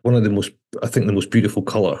 And one of the most beautiful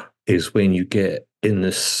colour is when you get in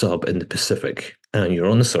the sub in the Pacific and you're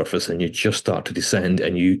on the surface and you just start to descend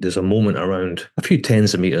and there's a moment around a few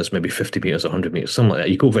tens of meters, maybe 50 meters, 100 meters, something like that.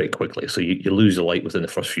 You go very quickly, so you lose the light within the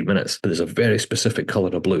first few minutes. But there's a very specific colour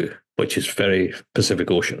of blue, which is very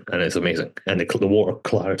Pacific Ocean, and it's amazing. And the water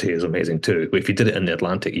clarity is amazing too. If you did it in the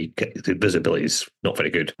Atlantic, the visibility is not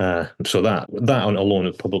very good. So that alone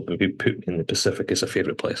would probably be put in the Pacific as a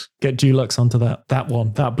favourite place. Get Dulux onto that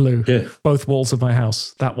one, that blue. Yeah. Both walls of my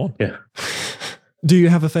house, that one. Yeah. Do you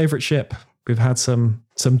have a favourite ship? We've had some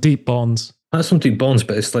deep bonds. That's some deep bonds,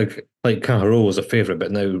 but it's like Kaharo was a favourite,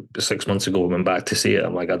 but now 6 months ago we went back to see it.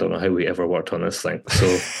 I'm like, I don't know how we ever worked on this thing.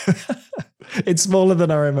 So it's smaller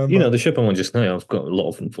than I remember. The ship I'm on just now, I've got a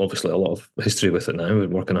lot of history with it now. I've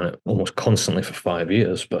been working on it almost constantly for 5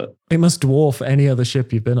 years, but it must dwarf any other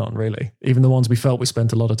ship you've been on, really. Even the ones we felt we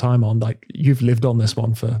spent a lot of time on. Like you've lived on this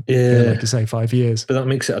one for, like you say, 5 years. But that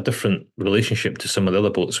makes it a different relationship to some of the other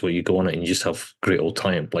boats where you go on it and you just have great old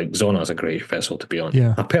time. Like Zona's a great vessel to be on.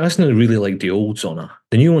 Yeah. I personally really like the old Zona.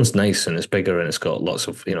 The new one's nice and it's bigger and it's got lots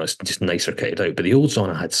of, it's just nicer kitted out. But the old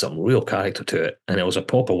Zona had some real character to it and it was a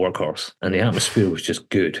proper workhorse and the atmosphere was just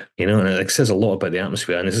good, and it says a lot about the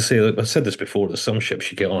atmosphere. And as I say, like I've said this before, there's some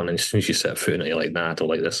ships you get on and as soon as you set foot in it, you're like, nah, I don't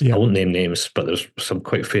like this. Yeah. I won't name names, but there's some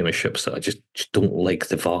quite famous ships that I just don't like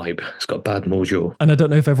the vibe. It's got bad mojo. And I don't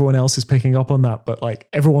know if everyone else is picking up on that, but like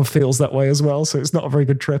everyone feels that way as well. So it's not a very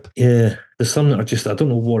good trip. Yeah. There's some that are just, I don't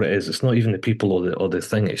know what it is. It's not even the people or the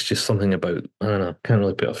thing. It's just something about, I don't know, can't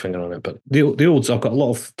really put a finger on it. But the olds, I've got a lot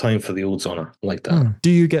of time for the olds Zona like that. Do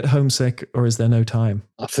you get homesick or is there no time?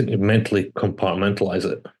 I think you mentally compartmentalize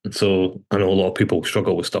it. And so I know a lot of people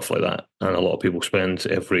struggle with stuff like that. And a lot of people spend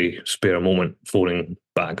every spare moment phoning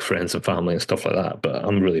back friends and family and stuff like that. But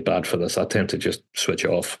I'm really bad for this. I tend to just switch it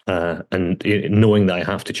off. And knowing that I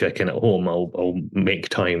have to check in at home, I'll make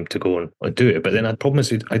time to go and do it. But then the problem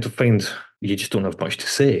is I find you just don't have much to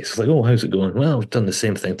say. It's like, oh, how's it going? Well, I've done the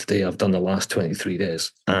same thing today. I've done the last 23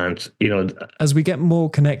 days. And, as we get more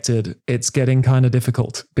connected, it's getting kind of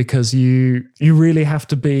difficult because you really have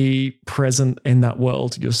to be present in that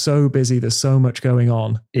world. You're so busy. There's so much going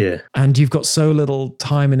on. Yeah. And you've got so little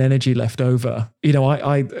time and energy left over.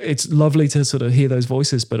 It's lovely to sort of hear those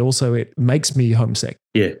voices, but also it makes me homesick.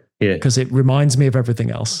 Yeah. Yeah. Because it reminds me of everything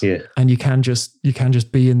else. Yeah. And you can just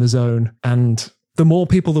be in the zone. And the more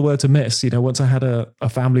people there were to miss, once I had a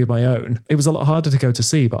family of my own, it was a lot harder to go to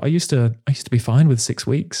sea. But I used to be fine with 6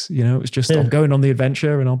 weeks. It was just I'm going on the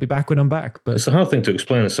adventure and I'll be back when I'm back. But it's a hard thing to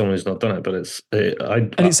explain to someone who's not done it. But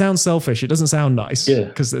it sounds selfish. It doesn't sound nice. Yeah.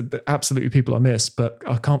 Because absolutely people I miss, but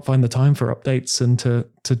I can't find the time for updates and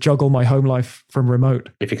to juggle my home life from remote.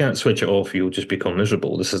 If you can't switch it off, you'll just become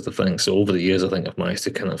miserable. This is the thing. So over the years, I think I've managed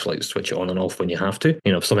to kind of like switch it on and off when you have to.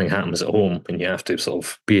 If something happens at home and you have to sort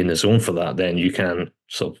of be in the zone for that, then you can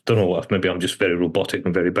sort of, don't know what, maybe I'm just very robotic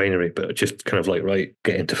and very binary, but just kind of like, right,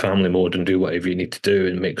 get into family mode and do whatever you need to do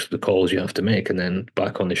and make the calls you have to make and then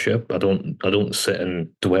back on the ship. I don't sit and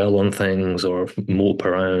dwell on things or mope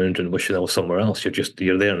around and wish I was somewhere else.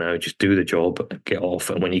 You're there now, just do the job, get off,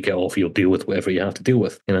 and when you get off, you'll deal with whatever you have to deal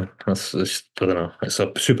with. That's just, I don't know, it's a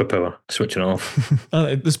superpower, switching off.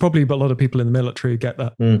 There's probably a lot of people in the military who get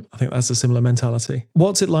that. I think that's a similar mentality.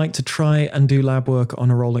 What's it like to try and do lab work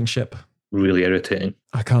on a rolling ship? Really irritating.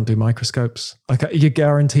 I can't do microscopes. You're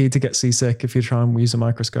guaranteed to get seasick if you try and use a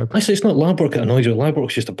microscope. Actually, it's not lab work that annoys you. Lab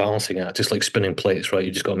work's just a balancing act, just like spinning plates, right?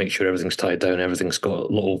 You just got to make sure everything's tied down, everything's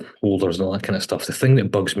got little holders and all that kind of stuff. The thing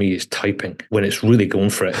that bugs me is typing when it's really going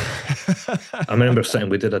for it. I remember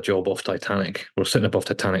we did a job off Titanic. We were sitting above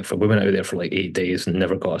Titanic we went out there for like 8 days and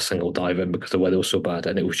never got a single dive in because the weather was so bad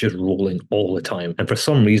and it was just rolling all the time. And for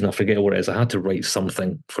some reason, I forget what it is, I had to write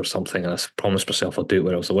something for something and I promised myself I'll do it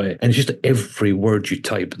when I was away. And it's just every word you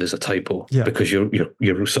type, there's a typo. Yeah. Because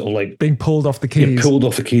you're sort of like being pulled off the keys. You're pulled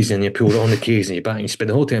off the keys and you're pulled on the keys and you're back and you spend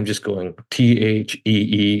the whole time just going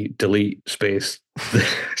THEE delete space.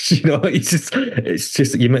 It's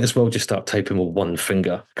just you might as well just start typing with one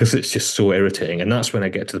finger because it's just so irritating. And that's when I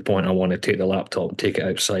get to the point I want to take the laptop, take it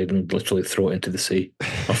outside and literally throw it into the sea.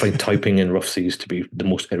 I find typing in rough seas to be the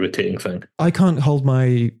most irritating thing. I can't hold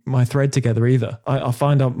my thread together either. I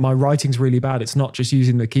find out my writing's really bad. It's not just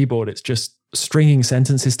using the keyboard, it's just stringing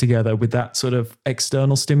sentences together with that sort of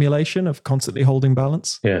external stimulation of constantly holding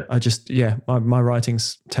balance. Yeah. My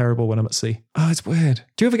writing's terrible when I'm at sea. Oh, it's weird.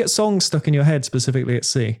 Do you ever get songs stuck in your head specifically at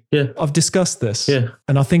sea? Yeah. I've discussed this. Yeah.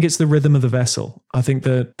 And I think it's the rhythm of the vessel. I think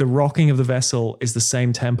the rocking of the vessel is the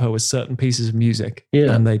same tempo as certain pieces of music.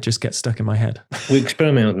 Yeah. And they just get stuck in my head. We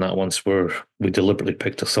experimented on that once where we deliberately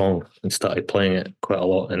picked a song and started playing it quite a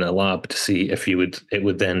lot in a lab to see if it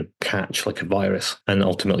would then catch like a virus. And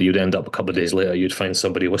ultimately you'd end up a couple of days later, you'd find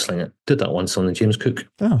somebody whistling it. Did that once on the James Cook.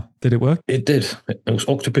 Oh, did it work? It did. It was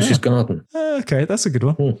Octopus's Garden. Okay, that's a good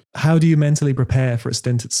one. How do you mentally prepare for a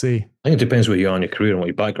stint at sea? I think it depends where you are in your career and what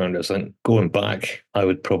your background is. I think going back, I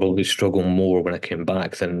would probably struggle more when I came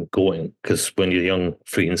back than going. Because when you're young,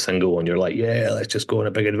 free and single, and you're like, yeah, let's just go on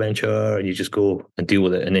a big adventure, and you just go and deal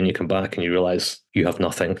with it. And then you come back and you realise you have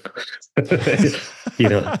nothing.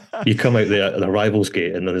 You come out the arrivals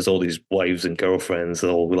gate and then there's all these wives and girlfriends that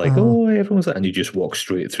all be like, oh, everyone's that. And you just walk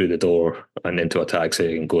straight through the door and into a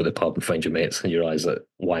taxi and go to the pub and find your mates and you realise that,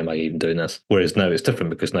 why am I even doing this? Whereas now it's different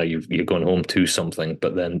because now you're going home to something,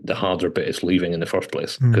 but then the harder bit is leaving in the first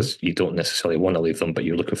place because you don't necessarily want to leave them, but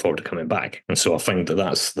you're looking forward to coming back. And so I think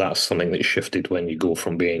that's something that shifted when you go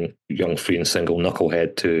from being young, free and single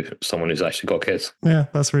knucklehead to someone who's actually got kids. Yeah,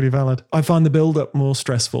 that's really valid. I find the build-up more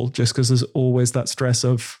stressful just because there's always that stress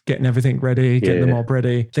of getting everything ready, getting the mob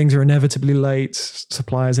ready. Things are inevitably late.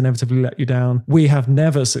 Suppliers inevitably let you down. We have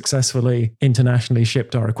never successfully internationally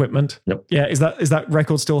shipped our equipment. Nope. Yeah, is that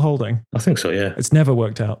record still holding? I think so, yeah. It's never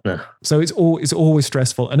worked out. No. So it's always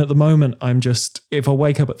stressful. And at the moment, I'm just, if I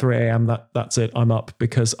wake up at 3 a.m., that's it. I'm up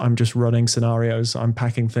because I'm just running scenarios. I'm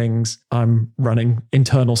packing things. I'm running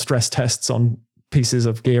internal stress tests on pieces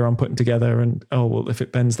of gear I'm putting together. And, if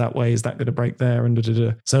it bends that way, is that going to break there? And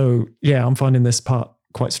da-da-da. So yeah, I'm finding this part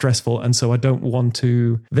quite stressful. And so I don't want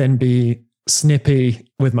to then be snippy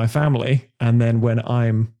with my family. And then when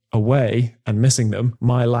I'm away and missing them,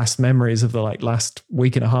 my last memories of the last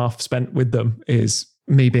week and a half spent with them is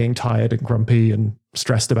me being tired and grumpy and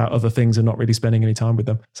stressed about other things and not really spending any time with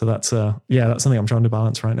them. So that's something I'm trying to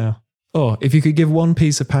balance right now. Oh, if you could give one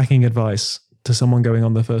piece of packing advice to someone going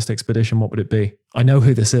on their first expedition, what would it be? I know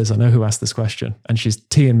who this is. I know who asked this question and she's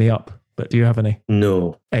teeing me up, but do you have any?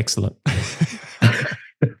 No. Excellent.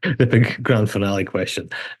 The big grand finale question.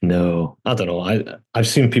 No, I don't know. I've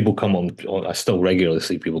seen people come on. I still regularly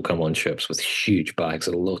see people come on ships with huge bags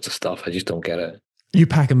and loads of stuff. I just don't get it. You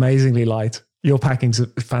pack amazingly light. Your packing's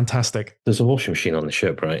fantastic. There's a washing machine on the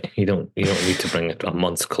ship, right? You don't need to bring a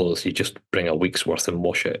month's clothes. You just bring a week's worth and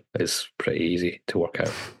wash it. It's pretty easy to work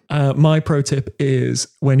out. My pro tip is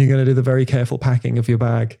when you're going to do the very careful packing of your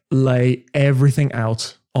bag, lay everything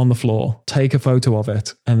out on the floor, take a photo of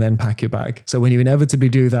it, and then pack your bag. So when you inevitably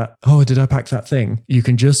do that, did I pack that thing? You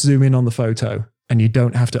can just zoom in on the photo and you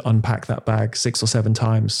don't have to unpack that bag 6 or 7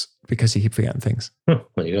 times because you keep forgetting things. There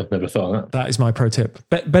you go. Never thought of that. That is my pro tip.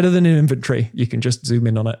 Better than an inventory. You can just zoom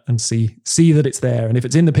in on it and see that it's there. And if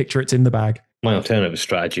it's in the picture, it's in the bag. My alternative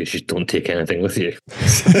strategy is just don't take anything with you.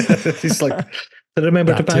 It's like, did I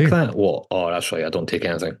remember to pack that? What? Oh, that's right. I don't take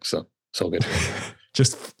anything. So it's all good.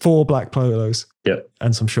 Just 4 black polos. Yep.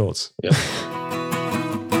 And some shorts. Yep.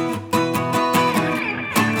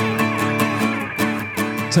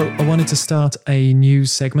 So I wanted to start a new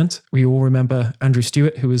segment. We all remember Andrew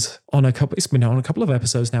Stewart, who was it's been on a couple of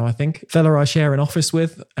episodes now, I think. Fella I share an office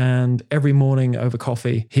with, and every morning over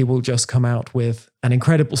coffee, he will just come out with an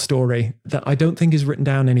incredible story that I don't think is written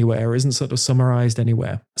down anywhere or isn't sort of summarized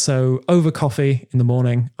anywhere. So over coffee in the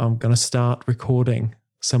morning, I'm going to start recording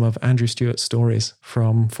some of Andrew Stewart's stories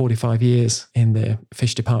from 45 years in the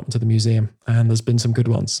fish department of the museum. And there's been some good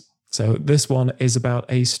ones. So this one is about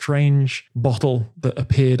a strange bottle that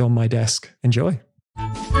appeared on my desk. Enjoy.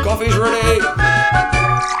 Coffee's ready.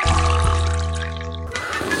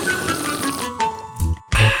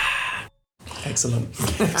 Excellent.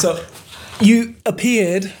 So you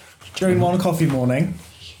appeared during one coffee morning.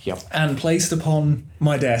 Yep. And placed upon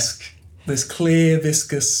my desk this clear,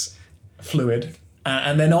 viscous fluid.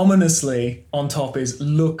 And then ominously on top is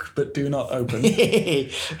look but do not open.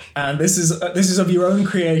 And this is of your own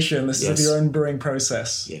creation. This is of your own brewing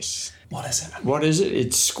process. Yes. What is it? What is it?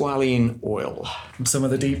 It's squalene oil. From some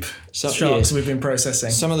of the deep sharks we've been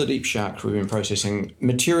processing. Some of the deep sharks we've been processing.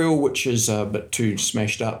 Material which is a bit too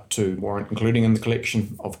smashed up to warrant including in the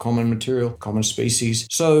collection of common material, common species.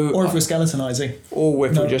 So, or if we're skeletonizing. Or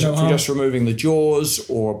if we're just removing the jaws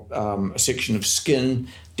or a section of skin,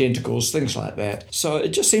 denticles, things like that. So it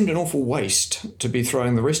just seemed an awful waste to be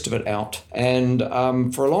throwing the rest of it out. And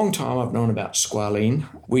for a long time, I've known about squalene.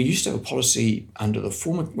 We used to have a policy under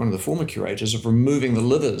one of the former curators of removing the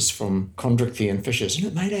livers from chondrichthyan fishes, and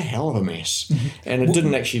it made a hell of a mess. Mm-hmm. And it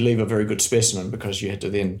didn't actually leave a very good specimen because you had to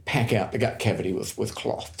then pack out the gut cavity with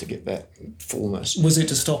cloth to get that fullness. Was it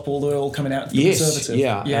to stop all the oil coming out of the preservative?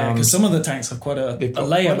 Yeah. Yeah, because some of the tanks have quite a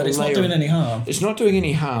layer, but it's not doing any harm. It's not doing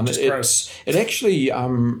any harm. Just gross. It actually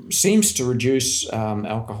seems to reduce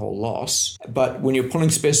alcohol loss, but when you're pulling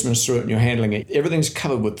specimens through it and you're handling it, everything's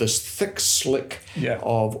covered with this thick slick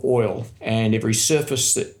of oil, and every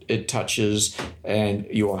surface that it touches, and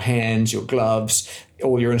your hands, your gloves,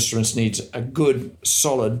 all your instruments needs a good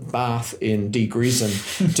solid bath in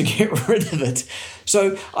degreasin to get rid of it.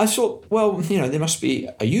 So I thought, well, there must be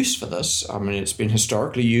a use for this. I mean, it's been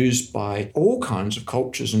historically used by all kinds of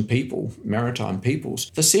cultures and people, maritime peoples,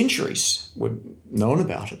 for centuries. We've known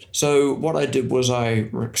about it. So what I did was I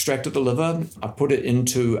extracted the liver, I put it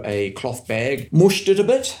into a cloth bag, mushed it a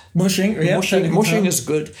bit. Mushing is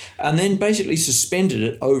good. And then basically suspended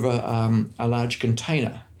it over a large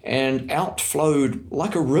container. And out flowed,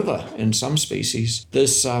 like a river in some species,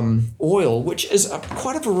 this oil, which is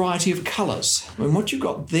quite a variety of colours. I mean, what you've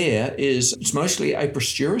got there it's mostly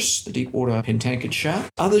Aprosteurus, the deep-water pentanchid shark.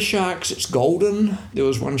 Other sharks, it's golden. There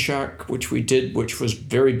was one shark which was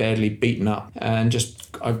very badly beaten up, and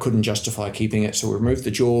I couldn't justify keeping it, so we removed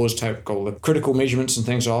the jaws, took all the critical measurements and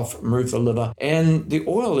things off, removed the liver, and the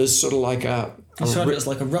oil is sort of like it was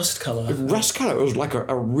like a rust colour. Rust colour. It was like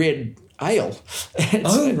a red ale.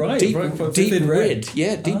 Deep red.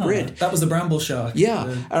 Yeah, deep red. That was the bramble shark. Yeah,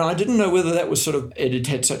 and I didn't know whether that was it had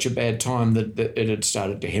had such a bad time that it had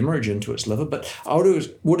started to hemorrhage into its liver, but I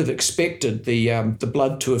would have expected the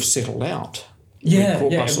blood to have settled out. Yeah,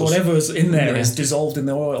 whatever's in there is dissolved in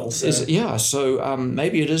the oil. So. So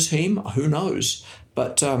maybe it is heme, who knows?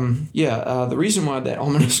 But the reason why that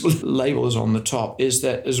ominous label is on the top is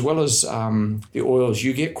that as well as the oils,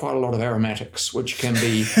 you get quite a lot of aromatics, which can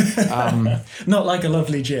be... not like a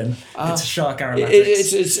lovely gin. It's shark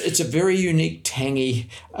aromatics. It's a very unique, tangy,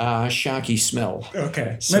 sharky smell.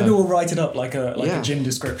 Okay. So, maybe we'll write it up like a gin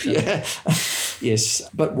description. Yeah. Yes.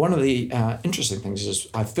 But one of the interesting things is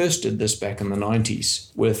I first did this back in the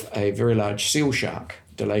 90s with a very large seal shark,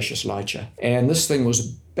 Delacius licher. And this thing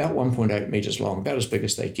was about 1.8 metres long, about as big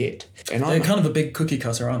as they get. And they're kind of a big cookie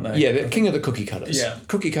cutter, aren't they? Yeah, they're king of the cookie cutters. Yeah.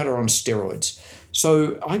 Cookie cutter on steroids.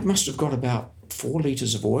 So I must have got about 4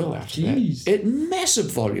 litres of oil out of that. Massive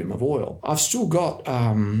volume of oil. I've still got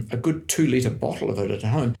a good 2 litre bottle of it at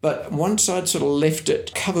home. But once I'd sort of left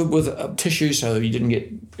it covered with a tissue so you didn't get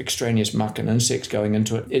extraneous muck and insects going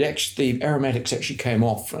into it, the aromatics actually came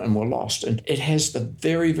off and were lost. And it has the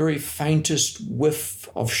very, very faintest whiff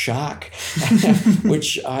of shark,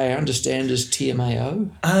 which I understand is TMAO.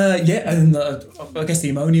 And I guess the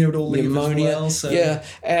ammonia would all leave as well. So. Yeah,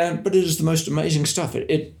 but it is the most amazing stuff.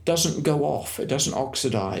 It doesn't go off. It doesn't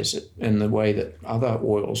oxidize it in the way that other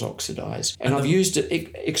oils oxidize. And I've used it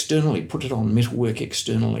externally, put it on metalwork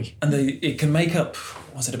externally. And it can make up,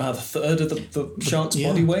 was it about a third of the shark's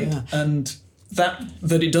body weight? Yeah. And that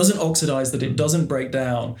it doesn't oxidize, that it doesn't break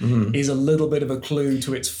down, is a little bit of a clue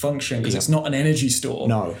to its function, because it's not an energy store.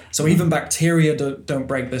 No. So even bacteria don't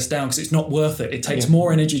break this down because it's not worth it. It takes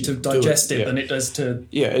more energy to digest it than it does to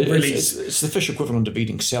release. It's the fish equivalent of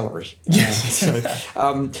eating celery.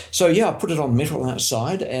 I put it on metal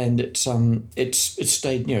outside, and it's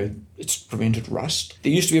stayed. It's prevented rust.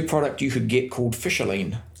 There used to be a product you could get called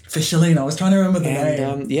Fisherline. Fisherline, I was trying to remember the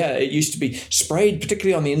name. It used to be sprayed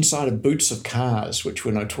particularly on the inside of boots of cars, which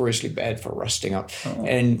were notoriously bad for rusting up. Oh.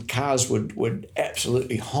 And cars would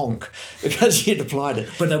absolutely honk because you'd applied it.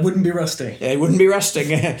 But they wouldn't be rusting. They wouldn't be rusting.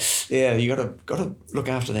 Yeah, you got to look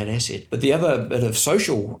after that asset. But the other bit of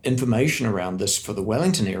social information around this for the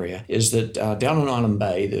Wellington area is that down on Island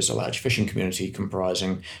Bay, there's a large fishing community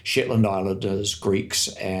comprising Shetland Islanders, Greeks,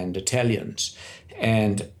 and Italians.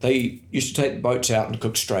 And they used to take the boats out and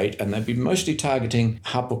cook straight, and they'd be mostly targeting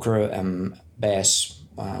hapukura and bass,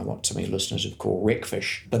 what some of your listeners would call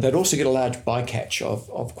wreckfish. But they'd also get a large bycatch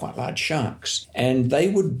of quite large sharks. And they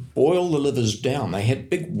would boil the livers down. They had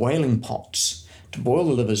big whaling pots to boil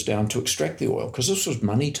the livers down to extract the oil, because this was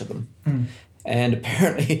money to them. Mm. And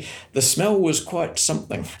apparently the smell was quite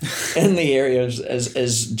something in the area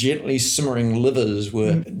as gently simmering livers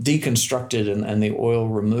were deconstructed and the oil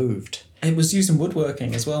removed. It was used in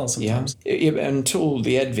woodworking as well sometimes. Yeah, until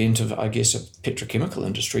the advent of, I guess, a petrochemical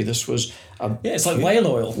industry, this was... it's like whale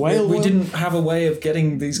oil. We didn't have a way of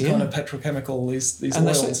getting these kind of petrochemical, these and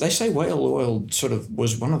oils. They say whale oil sort of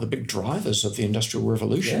was one of the big drivers of the Industrial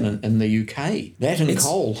Revolution in the UK. That and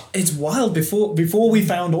coal. It's wild. Before we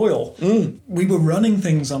found oil, we were running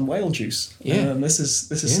things on whale juice. Yeah. And this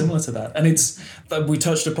is similar to that. And we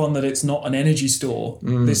touched upon that it's not an energy store.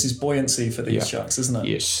 This is buoyancy for these sharks, isn't it?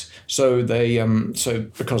 Yes. So they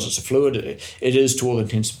because it's a fluid, it is to all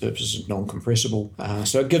intents and purposes non-compressible.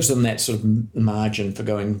 So it gives them that sort of margin for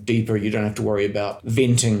going deeper. You don't have to worry about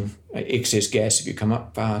venting excess gas if you come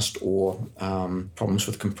up fast, or problems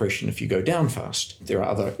with compression if you go down fast. There are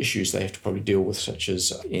other issues they have to probably deal with, such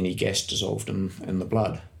as any gas dissolved in the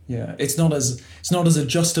blood. Yeah, it's not as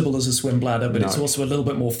adjustable as a swim bladder, but it's also a little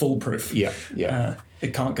bit more foolproof. Yeah.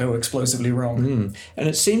 It can't go explosively wrong. And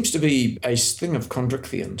it seems to be a thing of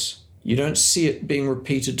chondrichthyans. You don't see it being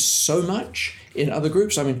repeated so much in other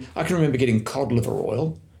groups. I mean, I can remember getting cod liver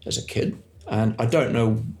oil as a kid, and I don't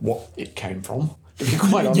know what it came from, to be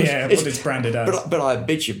quite honest. What it's branded as. But I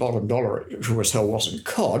bet you bottom dollar it sure as hell wasn't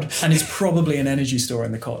cod. And it's probably an energy store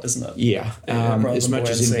in the cod, isn't it? Yeah. As much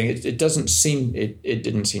as anything, it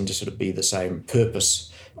didn't seem to sort of be the same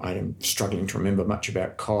purpose. I'm struggling to remember much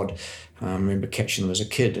about cod. I remember catching them as a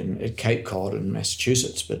kid at Cape Cod in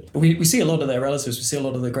Massachusetts. But we see a lot of their relatives. We see a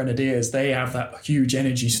lot of the grenadiers. They have that huge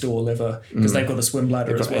energy store liver because they've got a swim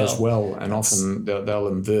bladder as well. And often they'll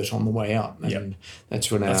invert on the way up. And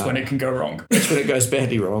that's when it can go wrong. That's when it goes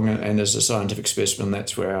badly wrong. And as a scientific specimen,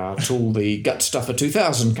 that's where our tool, the Gut Stuffer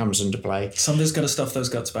 2000, comes into play. Somebody's got to stuff those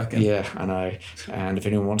guts back in. Yeah, I know. And if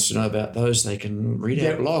anyone wants to know about those, they can read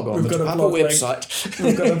our blog on the Tupapa website.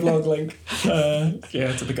 We've got a blog link.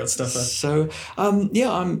 To the Gut Stuffer. So,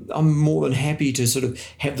 I'm more than happy to sort of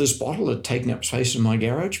have this bottle taking up space in my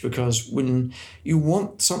garage, because when you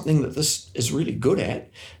want something that this is really good at,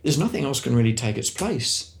 there's nothing else can really take its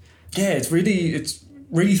place. Yeah, it's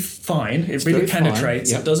really fine. It really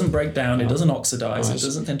penetrates. It doesn't break down. It doesn't oxidize. It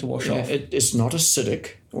doesn't tend to wash off. It's not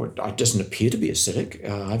acidic, or it doesn't appear to be acidic.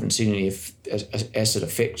 I haven't seen any acid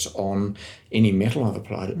effects on any metal I've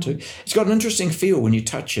applied it to. It's got an interesting feel when you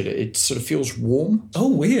touch it. It sort of feels warm. Oh,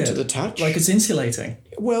 weird. To the touch. Like it's insulating.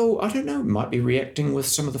 Well, I don't know. It might be reacting with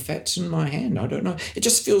some of the fats in my hand. I don't know. It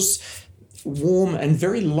just feels warm and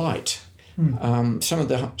very light. Some of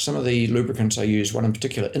the lubricants I use, one in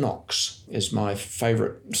particular, Inox, is my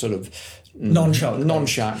favourite sort of non-shark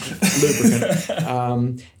lubricant.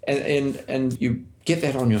 And you get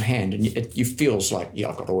that on your hand, and it feels like,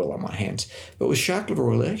 I've got oil on my hands. But with shark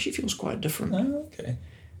liver oil, it actually feels quite different. Oh, okay.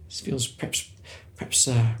 It feels perhaps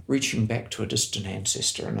reaching back to a distant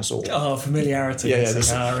ancestor in us all. Oh, familiarity. Yeah,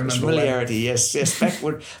 I remember familiarity. Yes. Back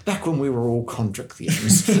when we were all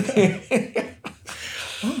chondrichthyans.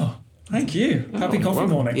 Oh. Thank you. Happy coffee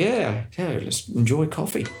morning. Yeah, let's enjoy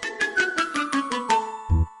coffee.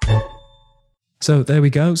 So there we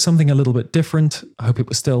go, something a little bit different. I hope it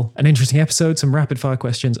was still an interesting episode. Some rapid fire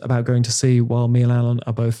questions about going to sea, while me and Alan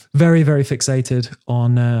are both very, very fixated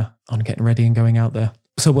on getting ready and going out there.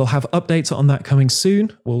 So we'll have updates on that coming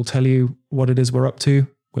soon. We'll tell you what it is we're up to.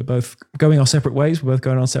 We're both going our separate ways. We're both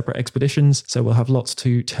going on separate expeditions. So we'll have lots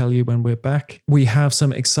to tell you when we're back. We have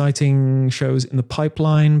some exciting shows in the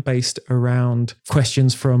pipeline based around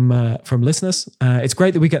questions from listeners. It's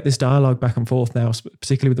great that we get this dialogue back and forth now,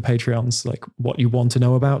 particularly with the Patreons, like what you want to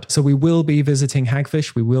know about. So we will be visiting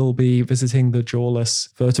hagfish. We will be visiting the jawless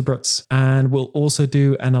vertebrates. And we'll also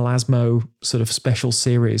do an Elasmo sort of special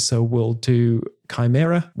series. So we'll do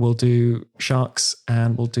Chimera, we'll do sharks,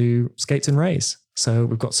 and we'll do skates and rays. So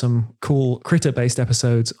we've got some cool critter-based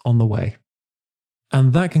episodes on the way.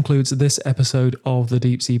 And that concludes this episode of the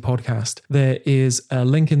Deep Sea Podcast. There is a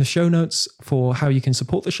link in the show notes for how you can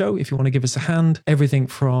support the show if you want to give us a hand. Everything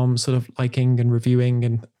from sort of liking and reviewing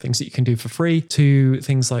and things that you can do for free to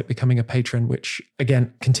things like becoming a patron, which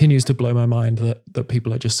again continues to blow my mind that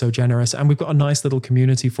people are just so generous. And we've got a nice little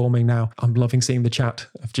community forming now. I'm loving seeing the chat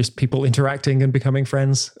of just people interacting and becoming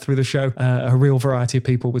friends through the show. A real variety of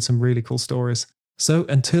people with some really cool stories. So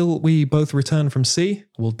until we both return from sea,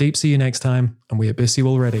 we'll deep sea you next time, and we abyss you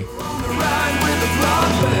already.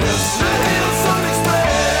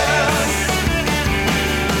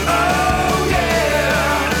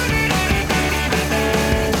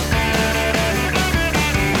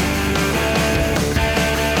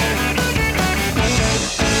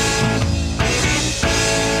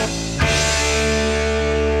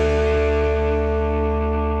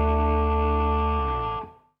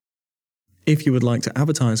 If you would like to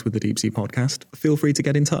advertise with the Deep Sea Podcast, feel free to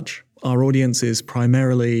get in touch. Our audience is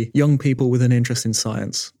primarily young people with an interest in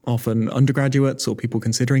science, often undergraduates or people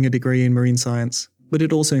considering a degree in marine science, but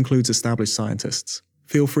it also includes established scientists.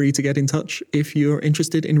 Feel free to get in touch if you're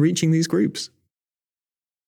interested in reaching these groups.